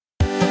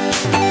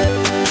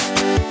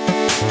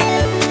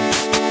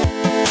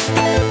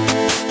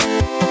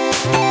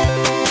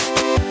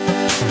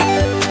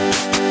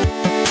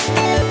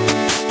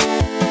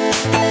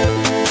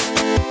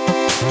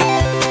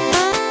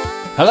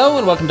Hello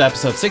and welcome to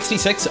episode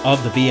 66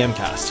 of the BM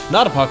Cast.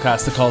 Not a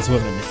podcast that calls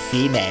women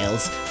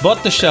females,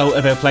 but the show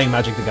about playing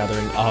Magic the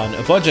Gathering on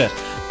a budget.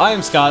 I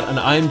am Scott and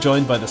I am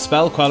joined by the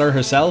spell queller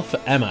herself,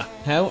 Emma.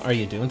 How are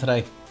you doing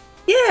today?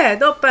 Yeah,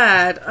 not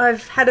bad.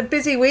 I've had a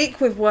busy week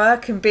with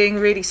work and being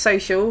really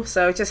social,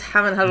 so I just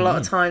haven't had a lot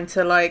of time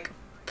to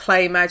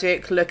play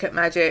Magic, look at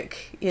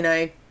Magic,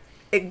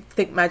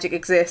 think Magic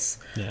exists.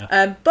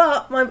 Yeah.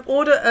 But my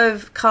order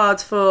of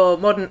cards for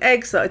Modern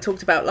Eggs that I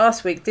talked about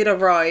last week did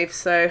arrive,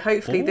 so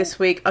hopefully this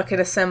week I can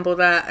assemble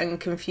that and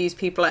confuse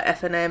people at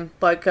F&M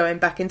by going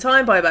back in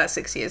time by about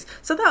 6 years.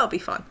 So that'll be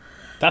fun.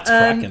 That's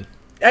cracking.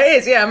 It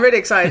is, yeah, I'm really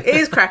excited. It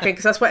is cracking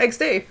because that's what eggs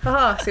do.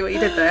 Haha, see what you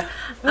did there.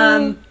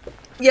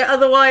 Yeah,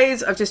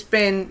 otherwise, I've just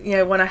been,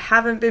 when I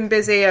haven't been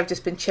busy, I've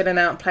just been chilling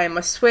out and playing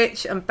my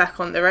Switch. I'm back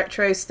on the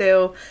retro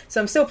still.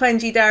 So I'm still playing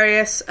G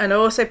Darius, and I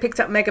also picked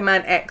up Mega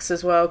Man X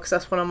as well, because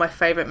that's one of my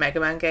favourite Mega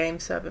Man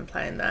games, so I've been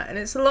playing that. And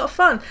it's a lot of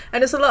fun,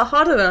 and it's a lot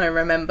harder than I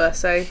remember,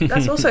 so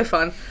that's also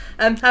fun.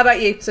 How about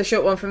you? It's a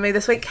short one from me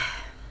this week.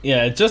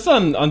 Yeah, just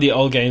on the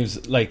old games,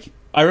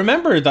 I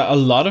remember that a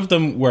lot of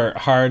them were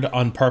hard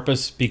on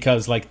purpose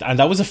because, and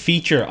that was a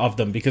feature of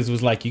them because it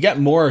was you get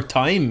more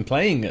time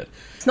playing it.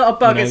 It's not a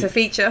bug, it's a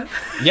feature.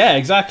 Yeah,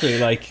 exactly.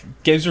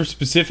 Games were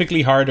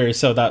specifically harder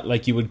so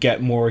that, you would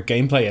get more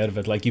gameplay out of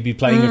it. You'd be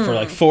playing it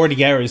for,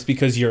 40 hours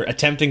because you're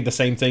attempting the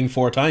same thing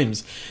 4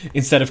 times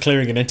instead of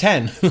clearing it in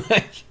 10.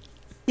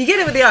 You get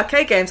it with the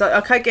arcade games.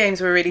 Arcade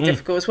games were really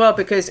difficult as well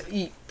because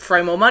you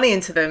throw more money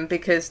into them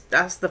because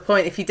that's the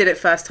point. If you did it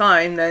first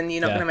time, then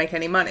you're not going to make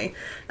any money.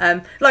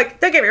 Don't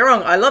get me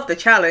wrong, I love the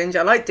challenge.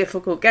 I like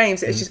difficult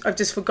games. It's just I've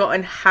just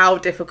forgotten how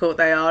difficult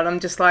they are. And I'm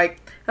just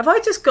have I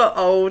just got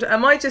old?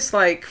 Am I just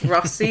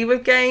rusty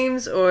with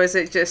games? Or is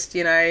it just,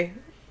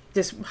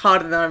 just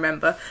harder than I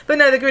remember? But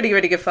no, they're really,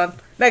 really good fun.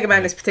 Mega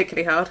Man is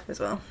particularly hard as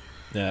well.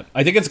 Yeah,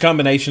 I think it's a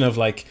combination of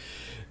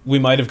we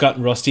might have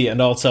gotten rusty,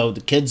 and also the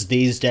kids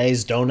these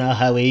days don't know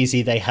how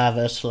easy they have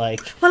it. Well,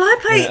 I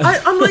play.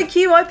 I'm like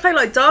you. I play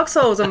Dark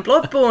Souls and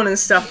Bloodborne and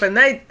stuff, and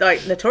they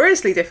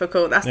notoriously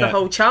difficult. That's the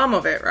whole charm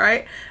of it,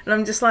 right? And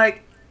I'm just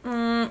I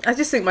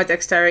just think my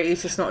dexterity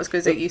is just not as good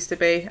as it used to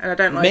be, and I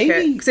don't like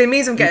it because it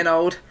means I'm getting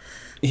old.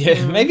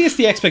 Yeah, maybe it's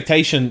the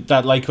expectation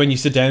that when you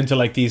sit down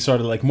to these sort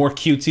of more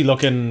cutesy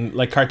looking,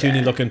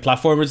 cartoony looking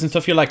platformers and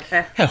stuff, you're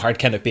how hard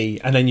can it be?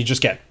 And then you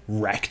just get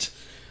wrecked.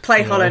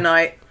 Play Hollow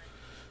Knight.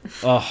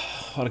 Oh,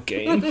 what a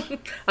game.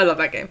 I love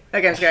that game.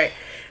 That game's great.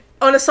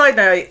 On a side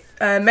note,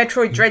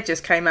 Metroid Dread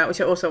just came out, which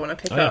I also want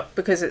to pick up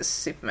because it's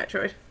Super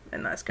Metroid.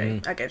 And that's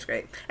great. That game's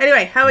great.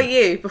 Anyway, how are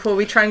you before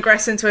we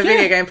transgress into a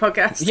video game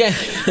podcast? Yeah,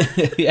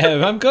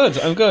 I'm good.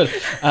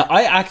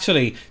 I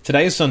actually,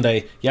 today is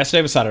Sunday,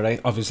 yesterday was Saturday,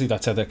 obviously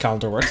that's how the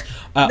calendar works.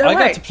 I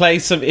got to play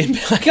some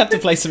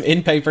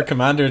in-paper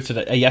Commander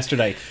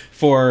yesterday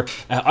for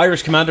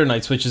Irish Commander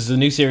Nights, which is a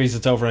new series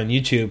that's over on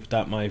YouTube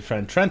that my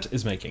friend Trent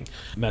is making.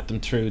 Met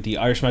them through the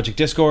Irish Magic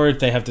Discord.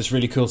 They have this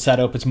really cool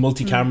setup. It's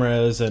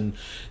multi-cameras and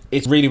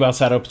it's really well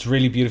set up. It's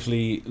really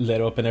beautifully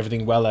lit up and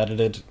everything well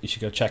edited. You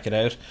should go check it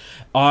out.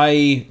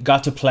 I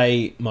got to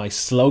play my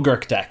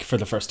Slogurk deck for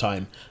the first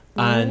time,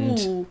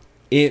 and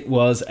it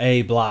was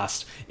a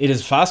blast. It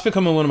is fast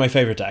becoming one of my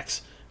favourite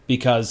decks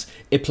because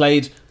it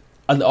played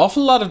an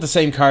awful lot of the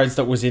same cards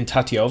that was in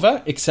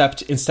Tatiova,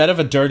 except instead of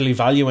a dirtily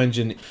value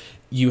engine,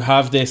 you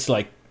have this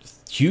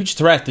huge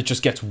threat that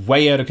just gets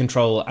way out of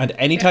control, and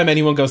anytime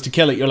anyone goes to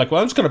kill it, you're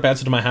well, I'm just going to bounce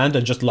it to my hand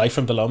and just life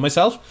from below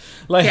myself.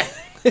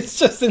 It's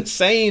just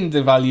insane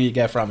the value you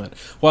get from it,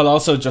 while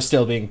also just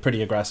still being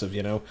pretty aggressive,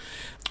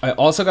 I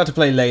also got to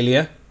play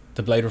Lelia,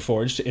 the Blade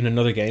Reforged, in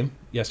another game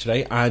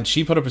yesterday, and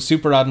she put up a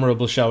super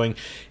admirable showing.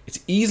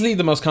 It's easily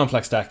the most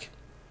complex deck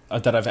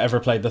that I've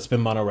ever played that's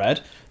been mono red.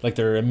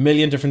 There are a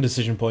million different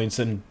decision points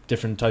and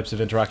different types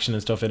of interaction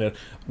and stuff in it.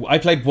 I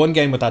played one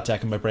game with that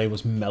deck and my brain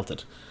was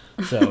melted.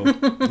 So,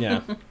 yeah,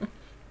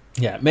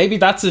 maybe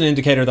that's an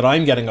indicator that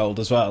I'm getting old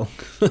as well.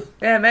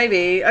 Yeah,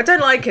 maybe. I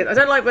don't like it. I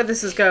don't like where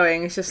this is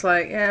going. It's just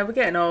we're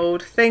getting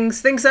old.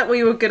 Things that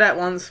we were good at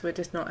once, we're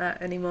just not at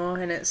anymore,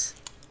 and it's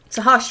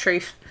a harsh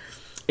truth.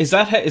 Is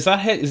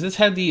this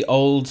how the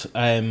old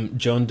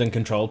Jund and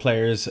Control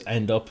players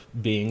end up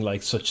being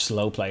such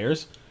slow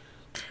players?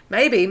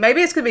 Maybe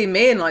it's gonna be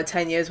me in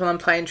 10 years when I'm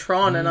playing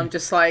Tron and I'm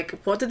just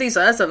what do these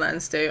Urza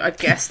lands do? I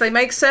guess they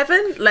make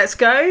 7. Let's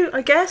go.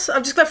 I guess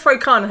I'm just gonna throw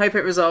Khan and hope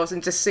it resolves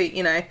and just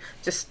see,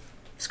 just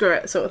screw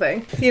it sort of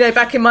thing.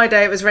 Back in my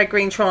day it was red,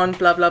 green, Tron,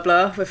 blah blah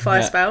blah with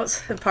fire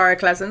spouts and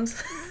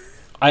pyroclasms.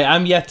 I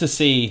am yet to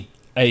see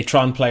a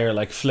Tron player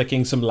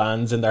flicking some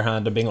lands in their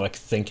hand and being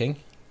thinking.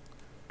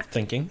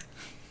 Which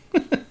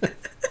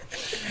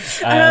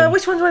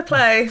one do I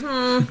play?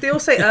 They all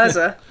say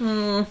Urza.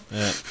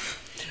 Yeah.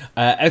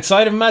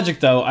 Outside of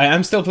Magic, though, I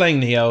am still playing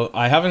Neo.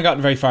 I haven't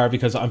gotten very far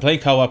because I'm playing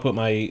co-op with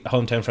my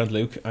hometown friend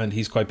Luke, and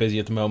he's quite busy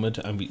at the moment,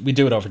 and we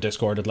do it over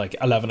Discord at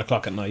 11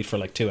 o'clock at night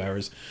for 2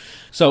 hours.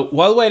 So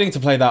while waiting to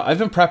play that, I've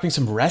been prepping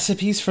some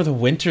recipes for the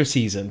winter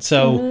season.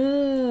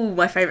 So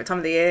my favourite time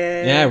of the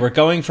year. Yeah, we're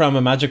going from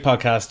a Magic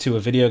podcast to a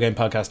video game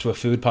podcast to a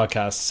food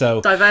podcast.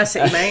 So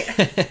diversity, mate.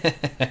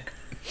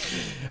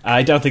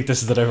 I don't think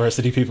this is the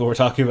diversity people were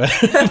talking about.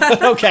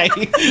 Okay.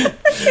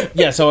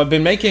 Yeah, so I've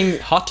been making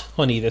hot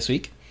honey this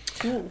week.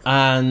 Ooh.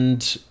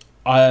 And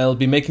I'll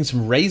be making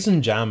some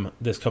raisin jam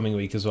this coming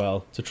week as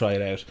well to try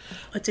it out.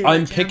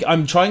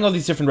 I'm trying all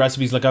these different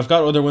recipes. Like I've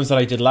got other ones that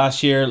I did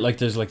last year. Like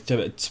there's like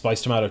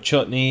spiced tomato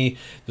chutney.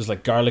 There's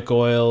like garlic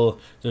oil.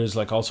 There's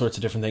like all sorts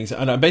of different things.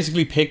 And I'm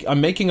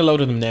making a load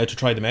of them now to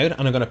try them out.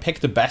 And I'm going to pick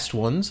the best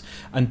ones.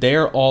 And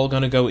they're all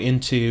going to go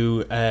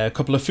into a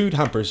couple of food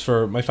hampers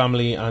for my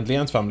family and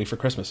Leanne's family for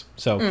Christmas.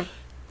 So...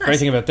 Nice. Great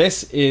thing about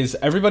this is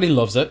everybody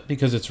loves it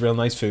because it's real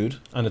nice food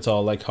and it's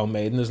all like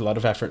homemade and there's a lot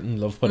of effort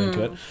and love put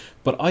into it.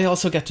 But I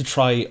also get to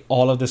try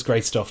all of this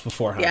great stuff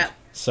beforehand. Yeah.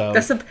 So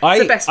that's the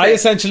best bit. I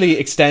essentially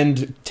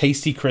extend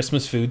tasty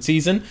Christmas food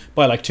season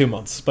by like 2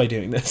 months by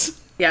doing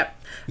this. Yeah.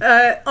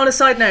 On a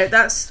side note,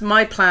 that's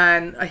my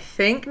plan, I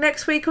think,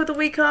 next week or the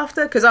week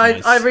after, because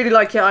I really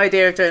like your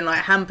idea of doing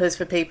like hampers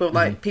for people,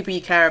 like people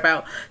you care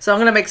about. So I'm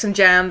going to make some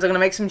jams, I'm going to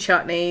make some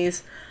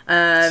chutneys,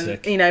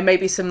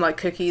 maybe some like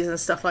cookies and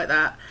stuff like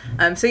that.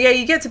 So yeah,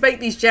 you get to bake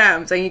these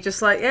jams and you're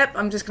just like, yep,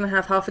 I'm just going to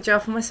have half a jar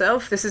for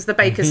myself. This is the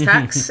baker's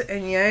tax,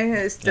 and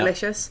it's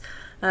delicious.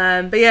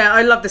 But yeah,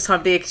 I love this time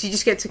of the year because you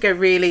just get to go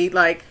really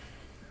like,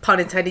 pun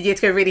intended, you get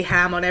to go really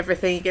ham on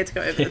everything, you get to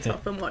go over the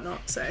top and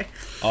whatnot. So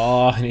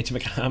I need to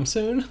make a ham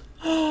soon.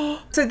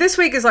 So this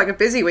week is like a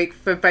busy week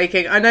for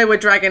baking. I know we're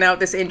dragging out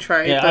this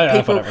intro,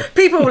 but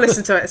people will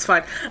listen to it, it's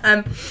fine.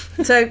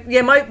 So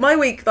yeah, my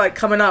week like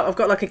coming up, I've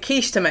got like a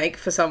quiche to make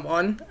for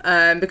someone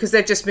because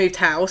they've just moved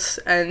house,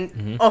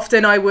 and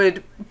often I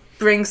would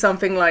bring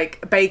something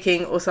like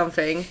baking or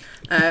something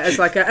as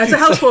a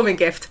housewarming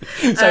gift.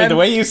 Sorry, the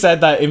way you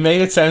said that, it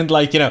made it sound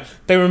like,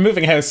 they were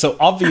moving house, so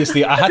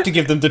obviously I had to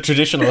give them the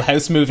traditional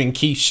house moving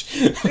quiche.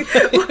 Well,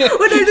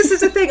 no, this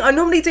is the thing. I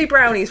normally do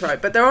brownies, right?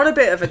 But they're on a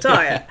bit of a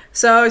diet.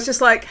 So I was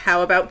just like,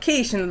 how about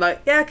quiche? And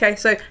like, yeah, okay.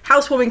 So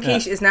housewarming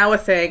quiche is now a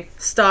thing.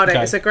 Started.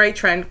 Okay. It's a great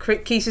trend.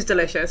 Quiche is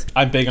delicious.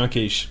 I'm big on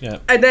quiche, yeah.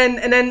 And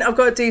then I've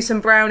got to do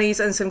some brownies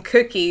and some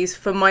cookies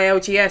for my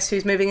LGS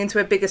who's moving into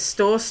a bigger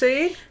store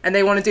soon. And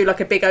they want to do like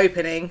a big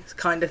opening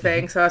kind of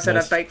thing. So I said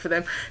I'd bake for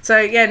them. So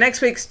yeah,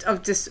 next week's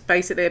I'm just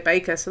basically a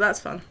baker, so that's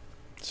fun.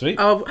 Sweet.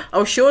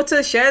 I'll sure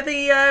to share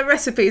the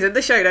recipes in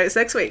the show notes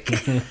next week.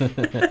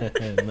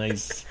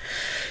 Nice.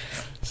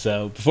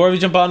 So before we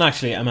jump on,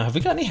 actually, Emma, have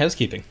we got any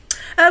housekeeping?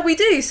 We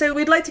do. So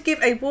we'd like to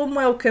give a warm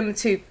welcome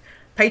to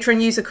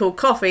Patreon user called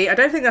Coffee, I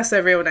don't think that's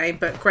their real name,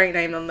 but great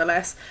name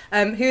nonetheless,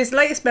 who is the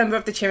latest member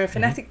of the Cheering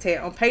Fanatic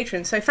tier on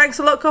Patreon. So thanks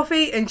a lot,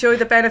 Coffee. Enjoy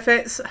the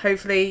benefits.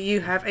 Hopefully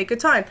you have a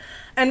good time.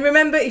 And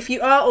remember, if you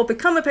are or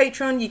become a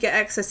patron, you get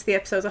access to the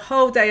episodes a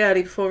whole day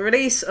early before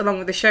release, along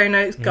with the show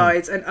notes,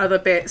 guides, and other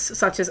bits,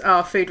 such as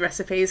our food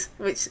recipes,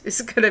 which is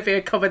going to be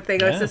a common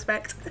thing, I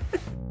suspect.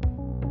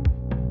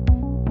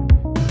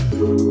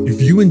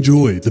 If you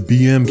enjoy the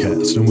BM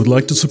Cast and would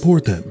like to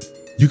support them,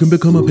 you can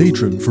become a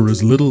patron for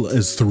as little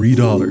as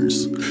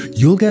 $3.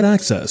 You'll get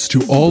access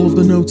to all of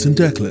the notes and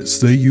deck lists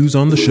they use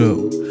on the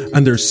show,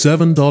 and their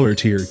 $7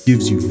 tier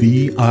gives you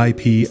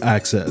VIP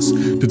access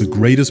to the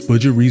greatest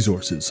budget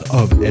resources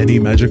of any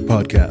Magic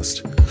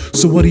podcast.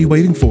 So what are you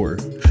waiting for?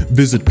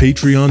 Visit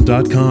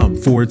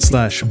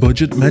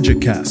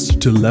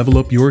patreon.com/budgetmagiccast to level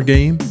up your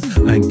game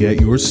and get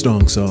your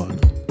stonks on.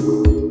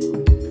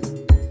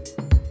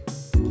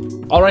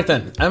 All right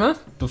then, Emma,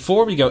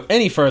 before we go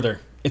any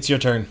further, it's your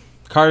turn.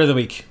 Card of the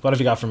week. What have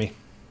you got for me?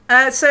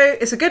 So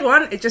it's a good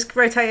one. It just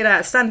rotated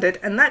out of standard,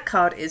 and that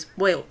card is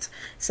Wilt.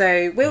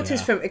 So Wilt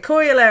is from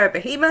Ikoria Lair of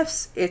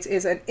Behemoths. It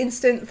is an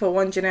instant for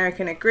 1 generic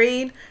and a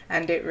green,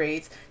 and it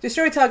reads: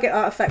 destroy target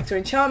artifact or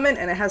enchantment,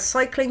 and it has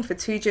cycling for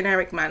 2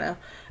 generic mana.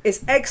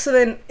 It's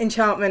excellent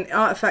enchantment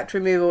artifact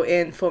removal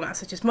in formats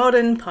such as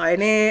Modern,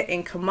 Pioneer,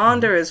 in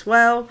Commander as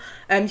well.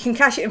 You can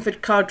cash it in for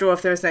card draw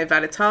if there is no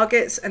valid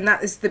targets, and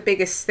that is the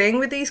biggest thing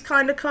with these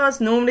kind of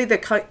cards. Normally they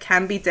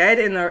can be dead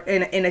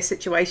in a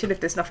situation if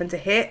there's nothing to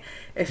hit,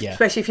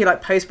 especially if you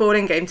like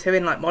post-boarding Game 2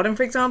 in like Modern,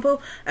 for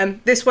example.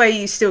 This way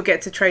you still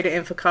get to trade it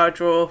in for card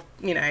draw.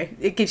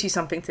 It gives you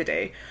something to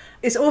do.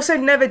 It's also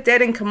never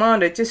dead in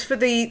Commander, just for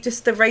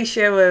the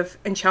ratio of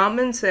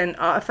enchantments and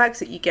artifacts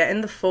that you get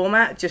in the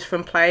format just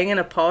from playing in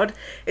a pod.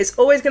 It's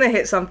always going to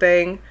hit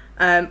something.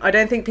 I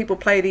don't think people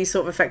play these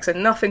sort of effects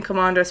enough in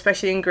Commander,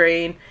 especially in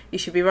green. You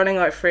should be running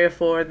like 3 or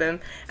 4 of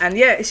them. And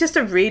yeah, it's just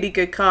a really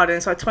good card, and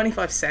it's like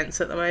 25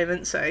 cents at the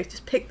moment, so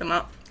just pick them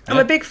up. I'm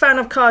a big fan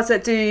of cards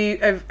that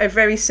do a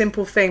very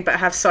simple thing but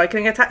have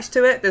cycling attached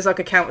to it. There's like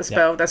a counter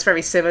spell that's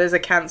very similar. There's a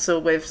cancel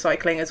with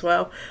cycling as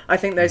well. I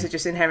think those are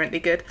just inherently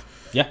good.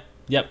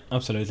 Yep,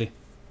 absolutely.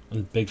 I'm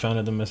a big fan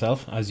of them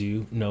myself, as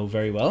you know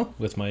very well,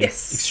 with my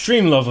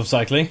extreme love of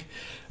cycling.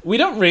 We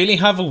don't really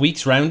have a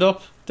week's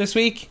roundup this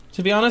week,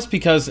 to be honest,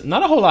 because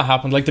not a whole lot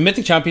happened. Like the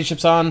Mythic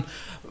Championship's on,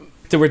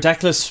 there were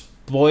deck lists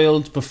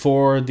spoiled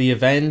before the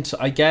event,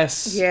 I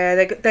guess.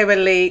 Yeah, they were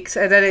leaked,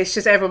 and then it's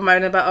just everyone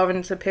moaning about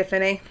Orange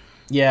Epiphany.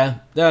 Yeah,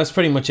 that's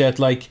pretty much it.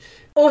 Like,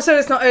 Also,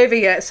 it's not over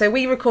yet. So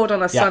we record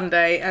on a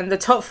Sunday, and the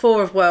top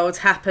 4 of Worlds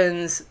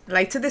happens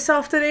later this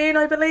afternoon,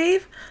 I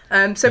believe.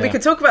 We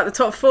could talk about the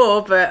top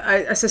 4, but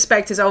I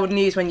suspect it's old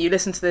news when you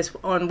listen to this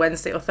on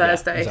Wednesday or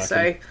Thursday. Yeah,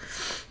 exactly.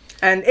 So,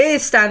 and it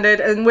is standard,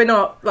 and we're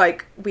not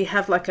we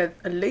have a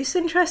loose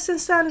interest in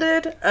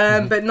standard,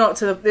 but not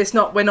to.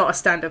 We're not a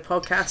standard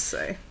podcast.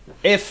 So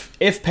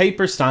if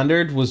paper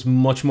standard was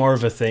much more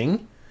of a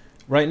thing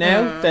right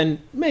now,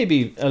 then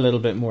maybe a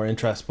little bit more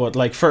interest,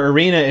 but for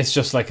arena it's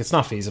just it's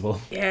not feasible.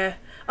 Yeah,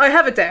 I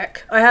have a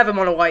deck. I have a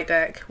mono white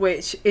deck,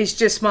 which is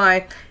just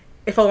my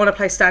if I want to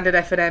play standard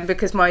F&M,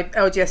 because my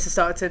LGS has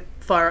started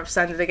to fire up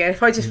standard again.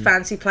 If I just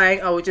fancy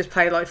playing, I would just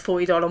play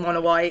 $40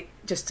 mono white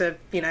just to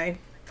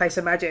play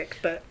some Magic.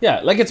 But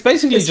yeah, it's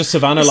basically just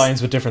Savannah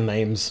lines with different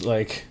names.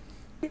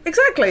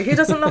 Exactly, who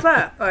doesn't love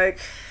that? I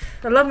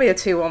love me a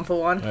 2-1 for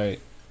 1. Right.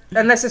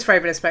 Unless it's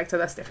Fraven Inspector,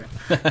 that's different.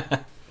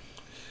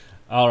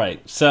 All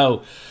right,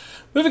 so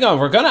moving on,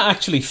 we're going to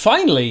actually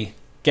finally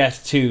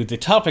get to the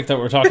topic that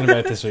we're talking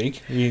about this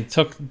week. We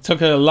took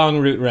a long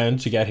route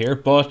round to get here,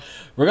 but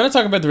we're going to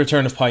talk about the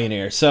return of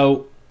Pioneer.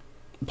 So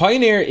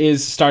Pioneer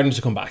is starting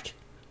to come back,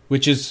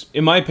 which is,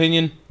 in my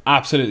opinion,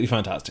 absolutely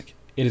fantastic.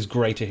 It is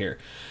great to hear.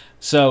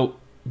 So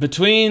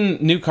between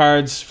new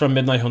cards from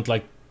Midnight Hunt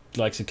like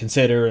to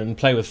Consider and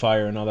Play with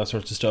Fire and all that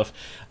sorts of stuff,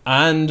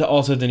 and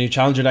also the new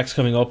Challenger decks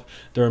coming up,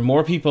 there are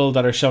more people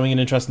that are showing an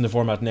interest in the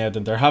format now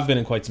than there have been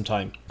in quite some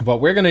time.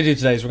 What we're going to do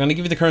today is we're going to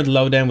give you the current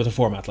lowdown with the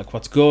format,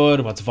 what's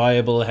good, what's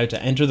viable, how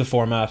to enter the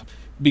format,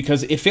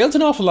 because it feels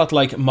an awful lot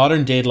like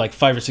Modern did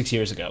 5 or 6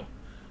 years ago.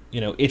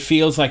 It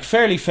feels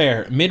fairly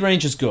fair.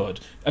 Mid-range is good,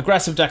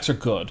 aggressive decks are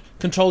good,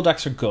 control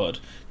decks are good,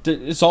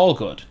 it's all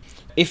good.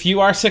 If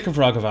you are sick of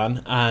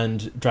Ragavan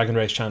and Dragon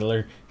Rage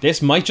Channeler,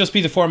 this might just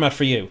be the format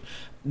for you.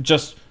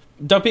 Just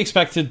don't be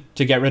expected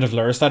to get rid of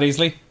Lurrus that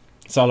easily.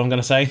 That's all I'm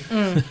going to say.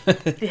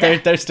 Yeah.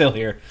 they're still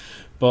here.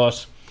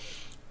 But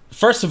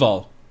first of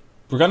all,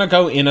 we're going to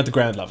go in at the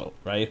ground level,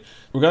 right?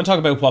 We're going to talk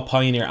about what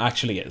Pioneer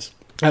actually is.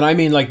 And I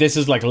mean, this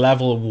is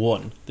level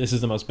 1. This is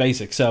the most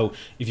basic. So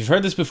if you've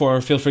heard this before,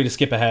 feel free to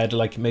skip ahead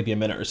maybe a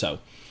minute or so.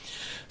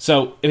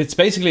 So it's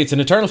an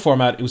eternal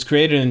format. It was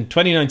created in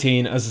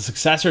 2019 as a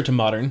successor to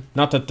Modern.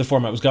 Not that the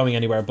format was going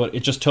anywhere, but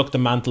it just took the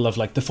mantle of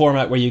the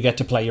format where you get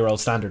to play your old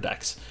standard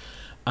decks.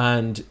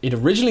 And it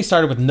originally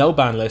started with no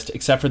ban list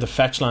except for the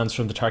fetch lands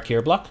from the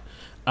Tarkir block.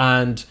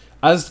 And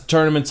as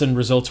tournaments and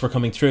results were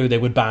coming through, they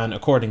would ban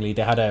accordingly.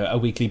 They had a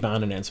weekly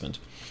ban announcement.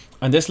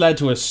 And this led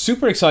to a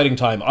super exciting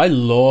time. I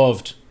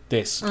loved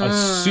this. I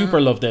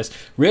super loved this.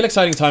 Real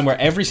exciting time where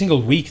every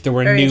single week there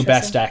were new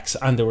best decks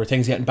and there were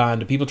things getting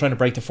banned and people trying to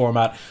break the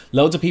format.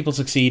 Loads of people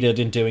succeeded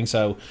in doing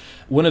so.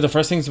 One of the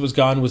first things that was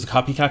gone was the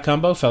copycat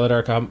combo.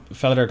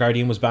 Felidar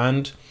Guardian was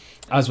banned,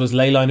 as was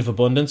Leyline of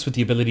Abundance, with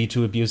the ability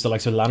to abuse the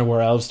likes of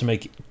Llanowar Elves to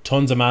make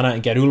tons of mana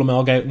and get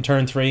Ulamog out in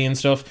turn 3 and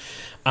stuff.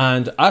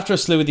 And after a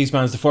slew of these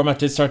bans, the format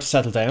did start to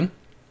settle down.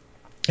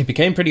 It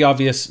became pretty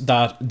obvious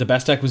that the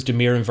best deck was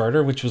Dimir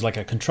Inverter, which was a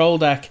control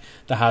deck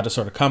that had a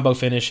sort of combo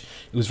finish.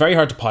 It was very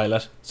hard to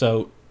pilot,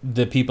 so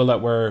the people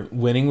that were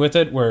winning with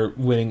it were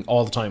winning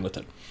all the time with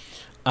it.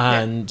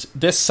 And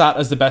this sat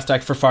as the best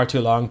deck for far too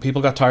long.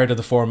 People got tired of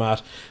the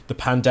format. The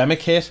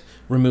pandemic hit,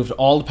 removed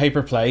all the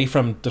paper play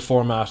from the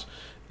format.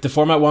 The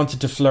format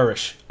wanted to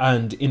flourish,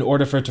 and in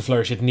order for it to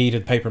flourish, it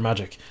needed paper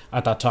Magic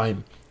at that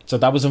time. So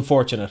that was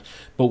unfortunate.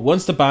 But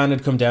once the ban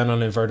had come down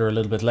on Inverter a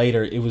little bit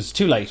later, it was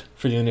too late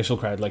for the initial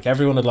crowd.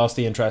 Everyone had lost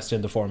the interest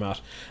in the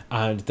format,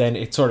 and then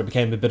it sort of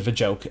became a bit of a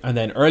joke. And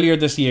then earlier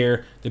this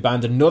year, they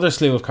banned another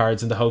slew of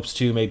cards in the hopes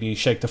to maybe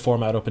shake the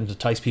format up and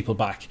entice people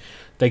back.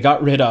 They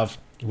got rid of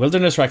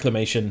Wilderness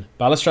Reclamation,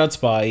 Balustrade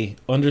Spy,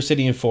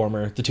 Undercity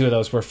Informer. The two of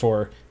those were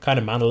for kind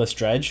of Manaless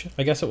Dredge,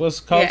 I guess it was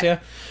called, yeah.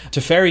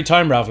 Teferi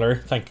Time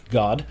Raveler, thank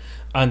God.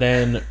 And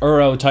then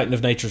Uro, Titan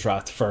of Nature's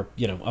Wrath, for,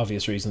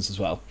 obvious reasons as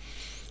well.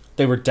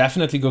 They were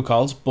definitely good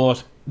calls,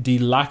 but the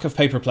lack of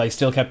paper play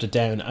still kept it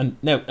down. And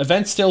now,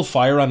 events still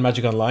fire on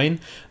Magic Online,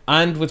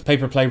 and with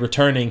paper play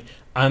returning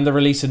and the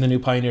release of the new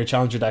Pioneer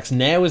Challenger decks,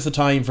 now is the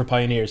time for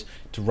Pioneers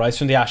to rise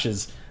from the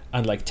ashes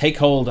and take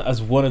hold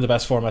as one of the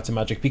best formats in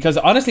Magic, because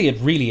honestly it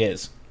really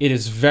is. It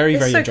is very,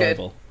 very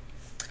enjoyable. Good.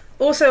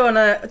 Also,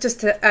 just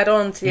to add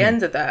on to the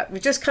end of that, we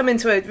just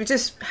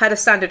had a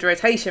standard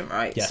rotation,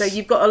 right? Yes. So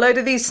you've got a load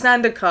of these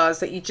standard cards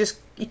that you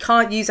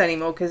can't use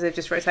anymore because they've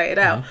just rotated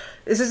out.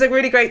 This is a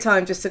really great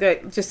time just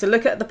to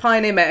look at the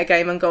Pioneer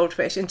metagame on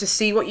Goldfish and just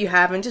see what you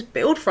have and just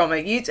build from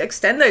it. You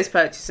extend those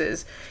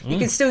purchases. You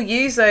can still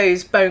use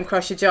those Bone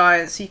Crusher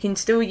Giants. You can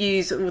still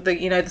use all the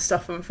the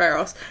stuff from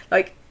Feros.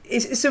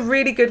 It's a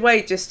really good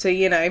way just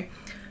to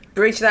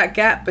bridge that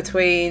gap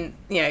between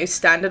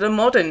standard and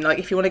modern.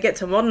 If you want to get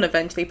to modern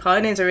eventually,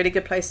 Pioneer's a really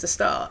good place to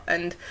start.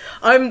 And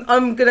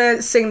I'm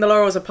gonna sing the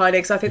laurels of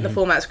Pioneer because I think the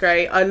format's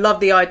great. I love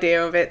the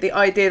idea of it. The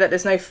idea that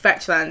there's no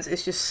fetch lands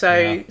is just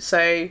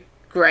so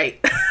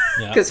great,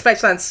 because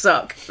fetch lands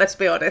suck, let's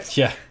be honest.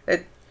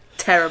 They're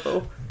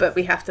terrible, but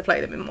we have to play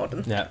them in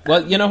modern.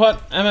 Well, you know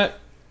what, Emma,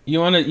 you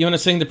want to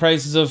sing the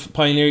praises of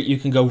Pioneer, you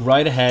can go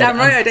right ahead. Damn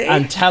right I do.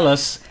 And tell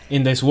us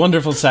in this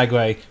wonderful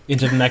segue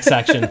into the next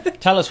section.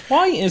 Tell us,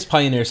 why is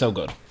Pioneer so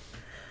good?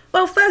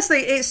 Well,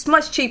 firstly, it's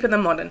much cheaper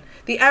than Modern.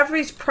 The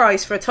average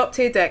price for a top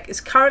tier deck is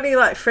currently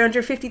like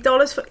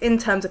 $350 in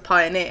terms of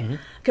Pioneer,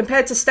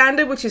 compared to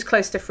Standard, which is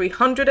close to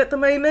 $300 at the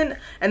moment,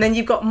 and then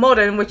you've got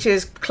Modern, which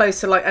is close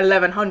to like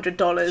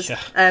 $1,100. Yeah.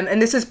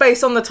 And this is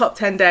based on the top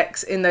 10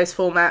 decks in those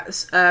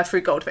formats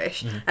through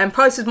Goldfish. And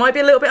prices might be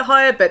a little bit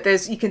higher, but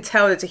you can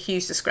tell there's a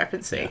huge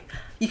discrepancy. Yeah.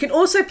 You can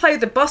also play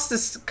the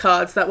Busters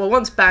cards that were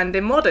once banned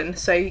in Modern.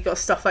 So you've got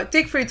stuff like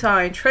Dig Through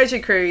Time, Treasure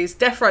Cruise,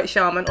 Deathrite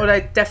Shaman.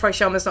 Although Deathrite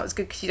Shaman's not as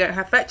good because you don't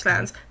have fetch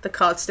lands, the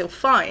card's still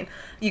fine.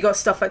 You got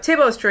stuff like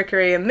Tybalt's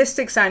Trickery and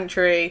Mystic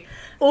Sanctuary.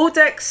 All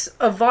decks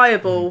are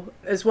viable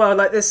as well.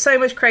 Like, there's so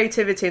much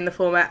creativity in the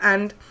format.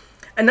 And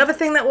another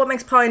thing that what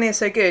makes Pioneer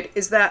so good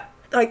is that,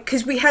 like,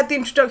 because we had the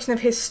introduction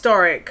of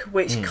Historic,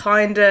 which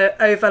kind of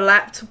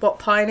overlapped what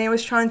Pioneer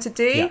was trying to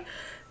do. Yeah.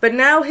 But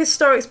now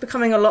Historic's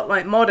becoming a lot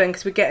like Modern,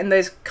 because we're getting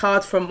those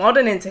cards from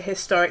Modern into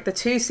Historic. The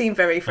two seem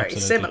very, very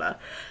similar.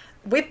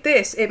 With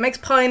this, it makes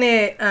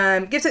Pioneer,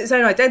 gives it its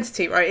own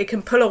identity, right? It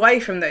can pull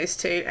away from those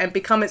two and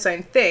become its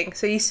own thing.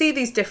 So you see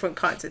these different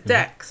kinds of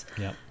decks.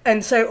 Yeah.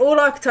 And so all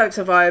archetypes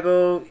are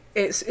viable.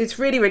 It's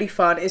really, really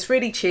fun. It's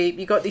really cheap.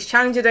 You've got these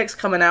Challenger decks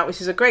coming out,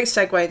 which is a great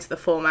segue into the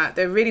format.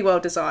 They're really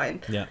well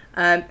designed. Yeah.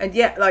 And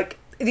yeah, like,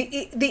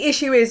 the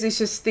issue is it's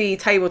just the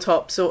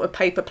tabletop sort of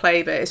paper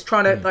play bit. It's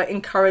trying to like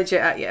encourage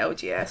it at your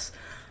LGS.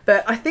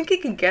 But I think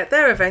it can get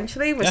there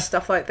eventually with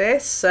stuff like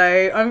this.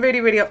 So I'm really,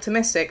 really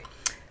optimistic.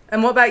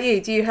 And what about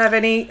you? Do you have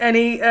any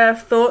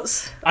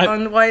thoughts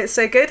on why it's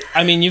so good?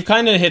 I mean, you've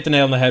kind of hit the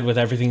nail on the head with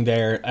everything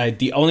there.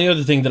 The only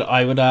other thing that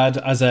I would add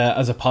as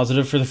a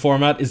positive for the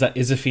format is that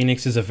Izzet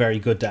Phoenix is a very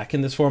good deck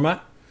in this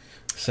format.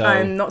 So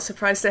I'm not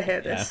surprised to hear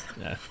this.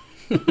 Yeah.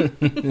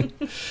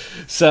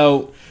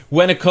 So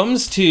when it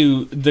comes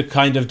to the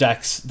kind of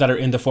decks that are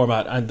in the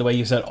format, and the way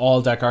you said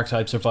all deck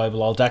archetypes are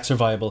viable, all decks are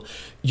viable,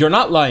 you're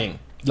not lying.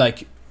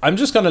 Like, I'm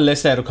just going to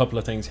list out a couple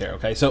of things here,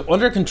 okay? So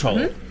under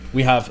Control,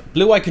 we have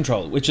Blue-White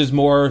Control, which is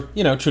more,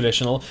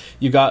 traditional.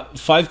 You got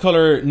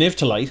 5-color Niv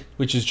to Light,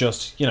 which is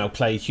just,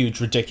 play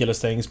huge, ridiculous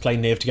things, play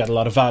Niv to get a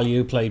lot of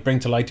value, play Bring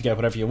to Light to get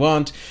whatever you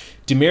want.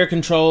 Dimir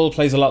Control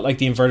plays a lot like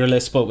the Inverter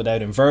list, but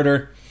without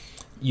Inverter.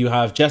 You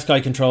have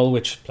Jeskai Control,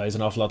 which plays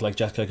an awful lot like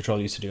Jeskai Control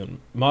used to do in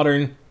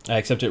Modern,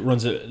 except it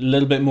runs a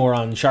little bit more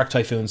on Shark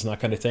Typhoons and that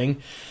kind of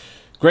thing.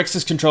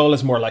 Grixis Control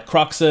is more like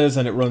Croxus,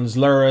 and it runs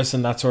Lurrus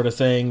and that sort of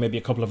thing, maybe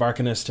a couple of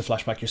Arcanists to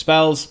flash back your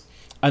spells.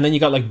 And then you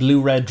got like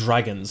Blue-Red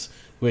Dragons,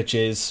 which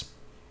is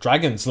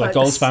dragons, like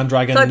Goldspan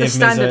Dragon. Like the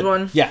standard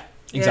one. Yeah,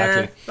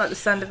 exactly. Yeah, like the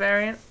standard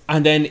variant.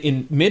 And then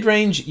in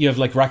mid-range, you have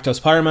like Rakdos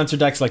Pyromancer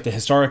decks, like the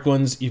historic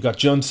ones. You've got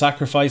Jund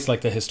Sacrifice,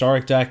 like the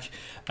historic deck.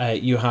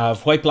 You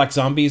have White-Black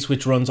Zombies,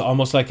 which runs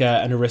almost like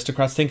an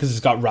Aristocrats thing, because it's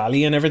got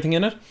Rally and everything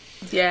in it.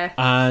 Yeah,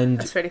 and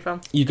that's really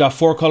fun. You got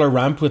 4-color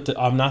Ramp with the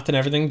Omnath and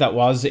everything that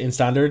was in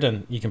Standard,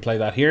 and you can play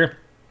that here.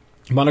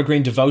 Mono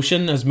Green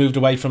Devotion has moved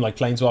away from like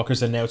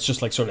Planeswalkers, and now it's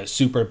just like sort of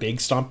super big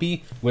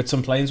stompy with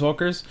some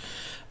Planeswalkers.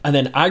 And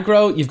then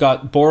aggro, you've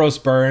got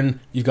Boros Burn,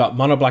 you've got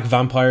Mono Black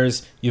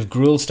Vampires, you've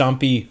Gruul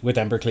Stompy with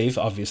Embercleave,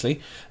 obviously.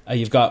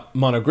 You've got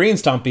Mono Green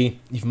Stompy,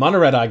 you've Mono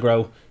Red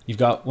aggro, you've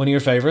got one of your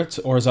favourites,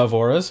 Orzhov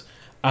Auras,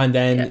 and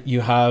then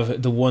you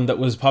have the one that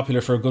was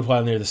popular for a good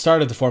while near the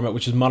start of the format,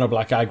 which is Mono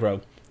Black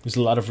aggro. There's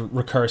a lot of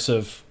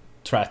recursive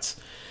threats.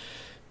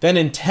 Then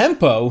in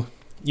tempo,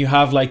 you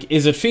have like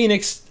Izzet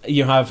Phoenix,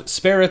 you have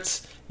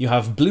Spirits, you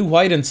have Blue,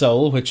 White and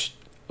Soul, which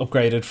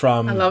upgraded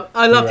from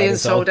I love the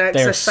Soul decks.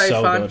 They're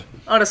so fun. Good.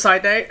 On a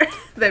side note,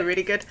 they're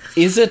really good.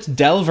 Izzet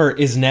Delver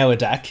is now a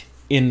deck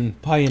in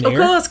Pioneer.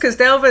 Of course, because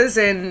Delver's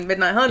in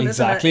Midnight Hunt,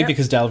 exactly, isn't it?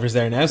 Because Delver's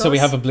there now. So we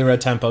have a Blue-Red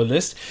tempo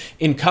list.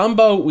 In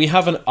combo, we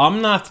have an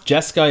Omnath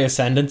Jeskai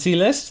Ascendancy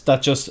list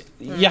that just,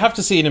 you have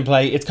to see it in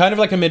play. It's kind of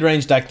like a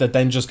mid-range deck that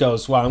then just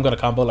goes, wow, I'm going to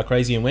combo like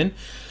crazy and win.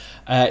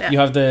 You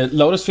have the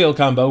Lotus Field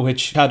combo,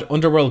 which had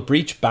Underworld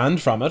Breach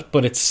banned from it,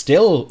 but it's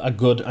still a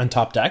good and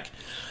top deck.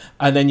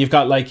 And then you've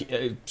got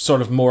like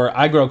sort of more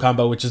aggro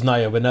combo, which is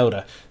Naya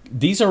Winota.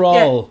 These are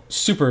all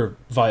super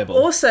viable.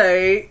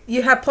 Also,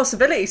 you have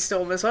Possibility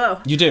Storm as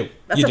well. You do.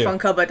 That's a fun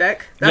combo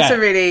deck. That's a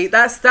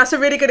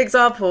really good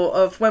example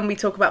of when we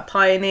talk about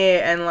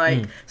Pioneer and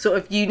like sort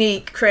of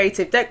unique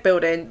creative deck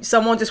building.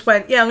 Someone just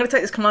went, I'm going to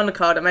take this commander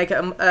card and make it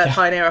a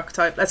Pioneer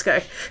archetype. Let's go.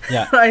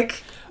 Yeah.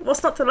 Like,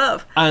 what's not to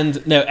love?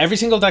 And now, every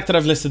single deck that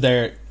I've listed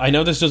there, I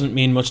know this doesn't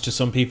mean much to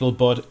some people,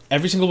 but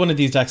every single one of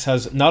these decks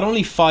has not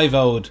only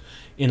 5-0'd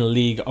in a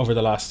league over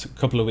the last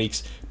couple of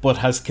weeks, but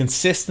has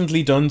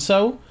consistently done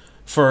so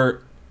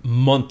for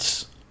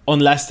months,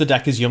 unless the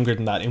deck is younger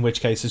than that, in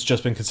which case it's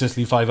just been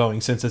consistently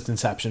 5-0ing since its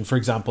inception. For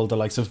example, the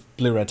likes of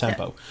Blue-Red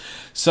Tempo. Yeah.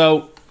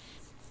 So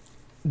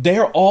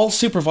they're all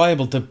super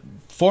viable. The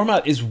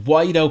format is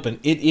wide open.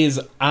 It is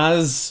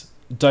as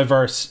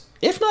diverse,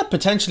 if not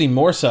potentially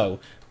more so,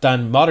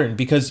 than Modern,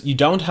 because you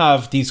don't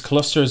have these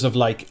clusters of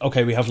like,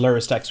 okay, we have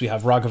Lurrus decks, we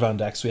have Ragavan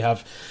decks, we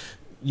have,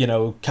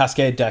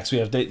 Cascade decks, we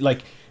have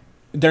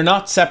they're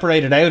not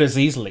separated out as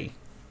easily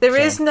There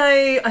is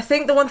no... I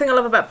think the one thing I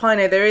love about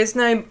Pioneer, there is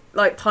no,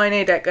 like,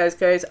 Pioneer deck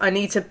goes, I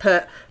need to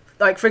put...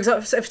 Like, for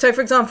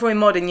example, in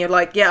Modern, you're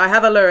like, yeah, I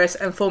have a Lurrus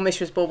and 4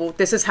 Mishra's Bauble.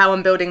 This is how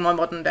I'm building my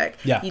Modern deck.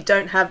 Yeah. You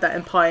don't have that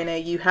in Pioneer.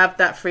 You have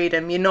that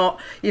freedom. You're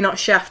not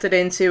shafted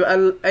into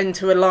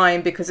a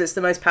line because it's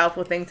the most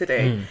powerful thing to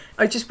do.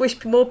 I just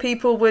wish more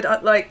people would,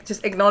 like,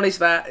 just acknowledge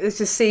that. It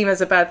just seems as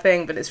a bad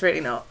thing, but it's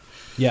really not.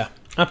 Yeah,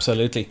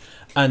 absolutely.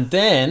 And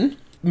then,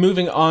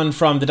 moving on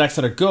from the decks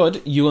that are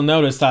good, you will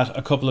notice that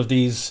a couple of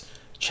these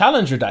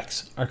Challenger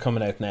decks are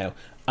coming out now.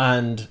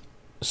 And...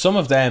 some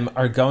of them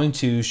are going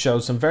to show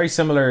some very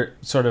similar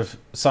sort of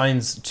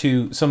signs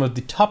to some of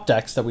the top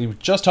decks that we were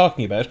just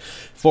talking about.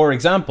 For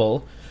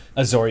example,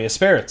 Azoria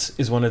Spirits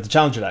is one of the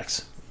Challenger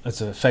decks.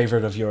 It's a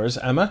favourite of yours,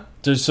 Emma.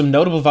 There's some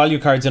notable value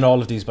cards in all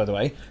of these, by the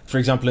way. For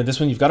example, in this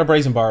one, you've got a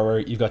Brazen Borrower,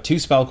 you've got 2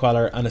 Spell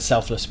Queller, and a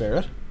Selfless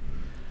Spirit.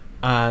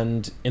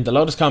 And in the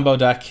Lotus Combo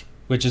deck,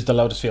 which is the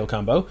Lotus Field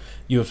combo,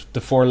 you have the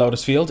 4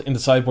 Lotus Field. In the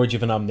sideboard, you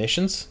have an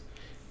Omniscience.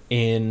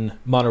 In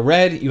Mono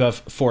Red, you have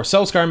 4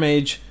 Soulscar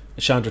Mage,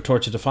 Chandra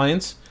Torch of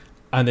Defiance,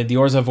 and in the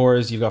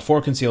Orzhov, you've got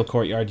 4 Concealed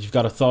Courtyard, you've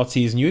got a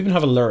Thoughtseize, and you even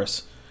have a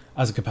Lurrus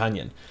as a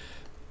companion.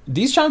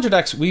 These Challenger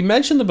decks, we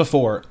mentioned them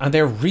before, and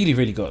they're really,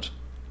 really good.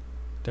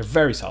 They're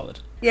very solid.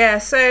 Yeah,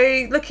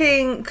 so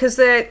looking, because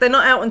they're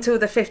not out until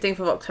the 15th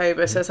of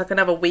October, so it's like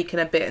another week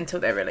and a bit until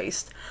they're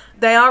released.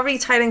 They are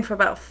retailing for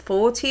about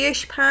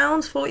 £40-ish,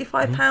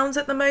 £45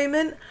 at the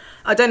moment.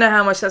 I don't know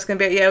how much that's going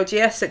to be at the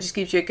LGS. That just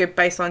gives you a good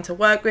baseline to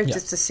work with,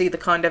 just to see the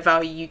kind of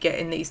value you get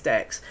in these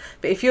decks.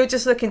 But if you're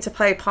just looking to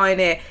play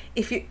Pioneer,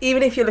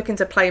 even if you're looking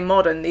to play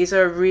Modern, these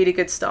are a really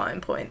good starting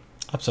point.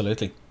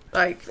 Absolutely.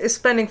 Like, it's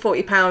spending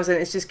 £40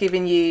 and it's just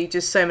giving you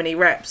just so many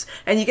reps,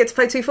 and you get to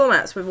play 2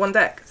 formats with one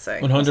deck.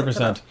 So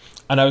 100%.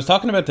 And I was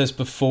talking about this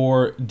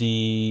before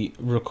the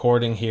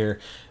recording here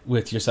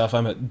with yourself,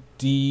 Emma.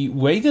 The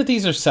way that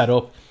these are set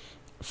up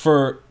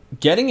for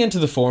getting into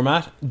the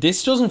format,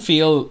 this doesn't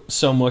feel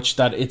so much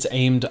that it's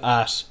aimed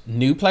at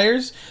new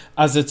players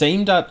as it's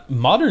aimed at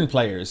modern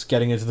players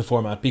getting into the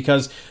format,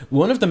 because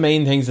one of the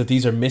main things that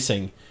these are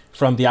missing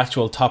from the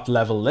actual top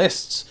level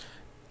lists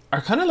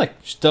are kind of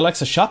like the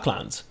likes of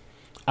Shocklands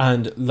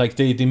and like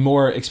the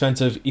more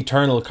expensive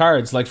Eternal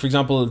cards. Like, for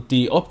example,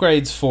 the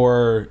upgrades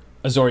for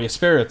Azoria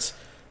Spirits,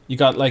 you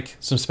got like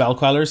some Spell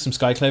Quellers, some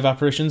Skyclave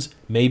Apparitions,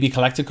 maybe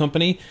Collected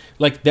Company.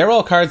 Like, they're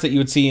all cards that you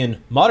would see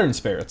in Modern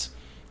Spirits,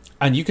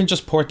 and you can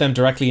just port them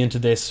directly into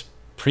this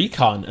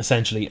pre-con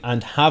essentially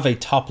and have a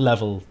top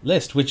level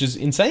list, which is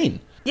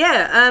insane.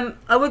 Yeah,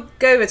 I would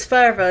go as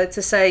further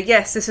to say,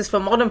 yes, this is for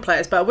modern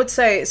players, but I would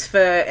say it's for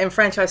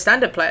enfranchised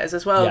standard players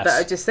as well, that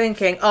are just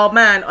thinking, oh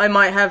man,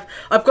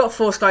 I've got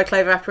 4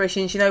 Skyclave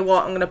Apparitions, you know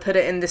what, I'm going to put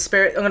it in the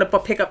Spirit, I'm going to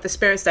pick up the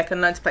Spirits deck and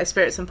learn to play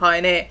Spirits and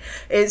Pioneer.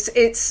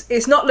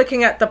 It's not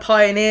looking at the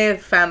Pioneer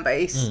fan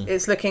base,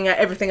 it's looking at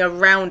everything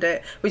around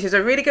it, which is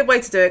a really good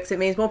way to do it, because it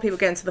means more people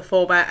get into the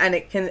format, and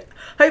it can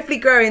hopefully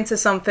grow into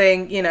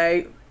something, you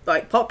know,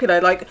 like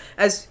popular. Like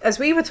as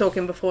we were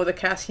talking before the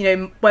cast, you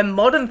know, when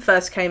Modern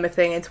first came a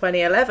thing in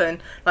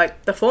 2011,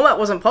 like the format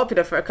wasn't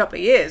popular for a couple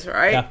of years,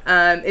 right?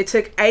 It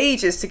took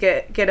ages to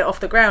get it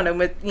off the ground, and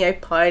with, you know,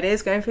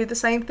 Pioneer's going through the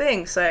same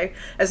thing. So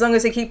as long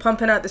as they keep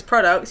pumping out this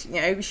product,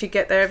 you know, we should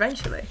get there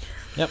eventually.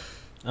 Yep,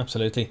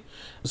 absolutely.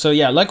 So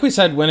yeah, like we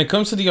said, when it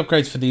comes to the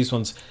upgrades for these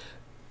ones,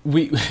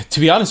 to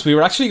be honest, we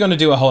were actually going to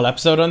do a whole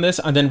episode on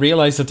this and then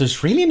realised that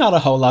there's really not a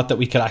whole lot that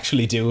we could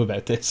actually do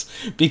about this,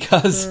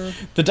 because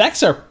the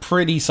decks are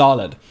pretty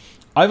solid.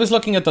 I was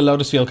looking at the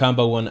Lotus Field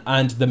combo one,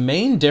 and the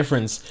main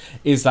difference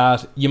is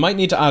that you might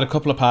need to add a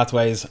couple of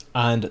pathways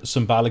and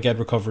some Bala Ged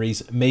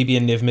recoveries, maybe a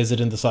Niv Mizzet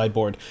in the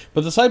sideboard.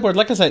 But the sideboard,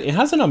 like I said, it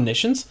has an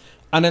Omniscience,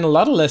 and in a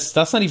lot of lists,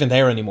 that's not even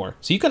there anymore.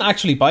 So you can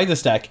actually buy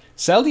this deck,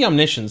 sell the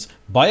Omniscience,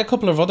 buy a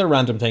couple of other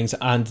random things,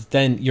 and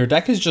then your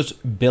deck is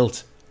just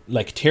built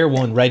like tier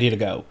 1, ready to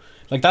go.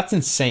 Like, that's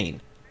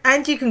insane.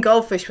 And you can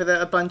goldfish with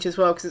it a bunch as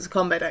well, because it's a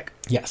combo deck.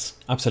 Yes,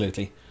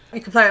 absolutely.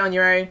 You can play it on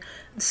your own.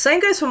 The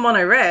same goes for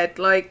Mono Red.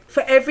 Like,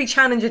 for every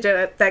Challenger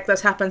deck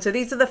that's happened, so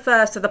these are the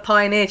first of the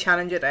Pioneer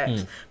Challenger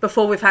decks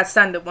before we've had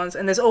standard ones,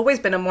 and there's always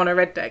been a Mono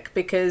Red deck,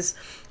 because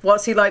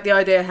WotC like the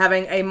idea of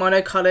having a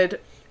mono-coloured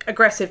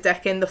aggressive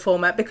deck in the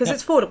format, because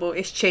it's affordable,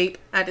 it's cheap,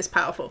 and it's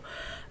powerful.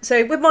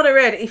 So with Mono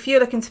Red, if you're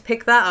looking to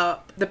pick that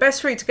up, the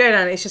best route to go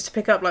down is just to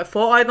pick up like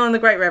 4 Eidolon the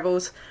Great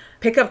Rebels,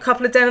 pick up a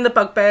couple of Den of the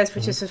Bugbears,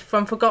 which is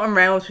from Forgotten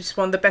Realms, which is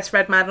one of the best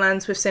red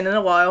Madlands we've seen in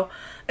a while,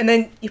 and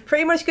then you're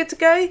pretty much good to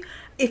go.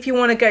 If you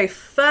want to go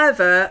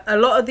further, a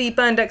lot of the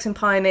burn decks in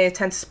Pioneer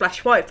tend to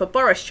splash white for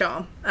Boros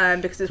Charm,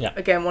 because it's,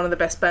 again, one of the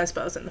best burn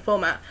spells in the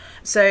format.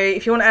 So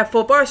if you want to add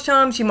 4 Boros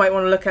Charms, you might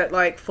want to look at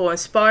like 4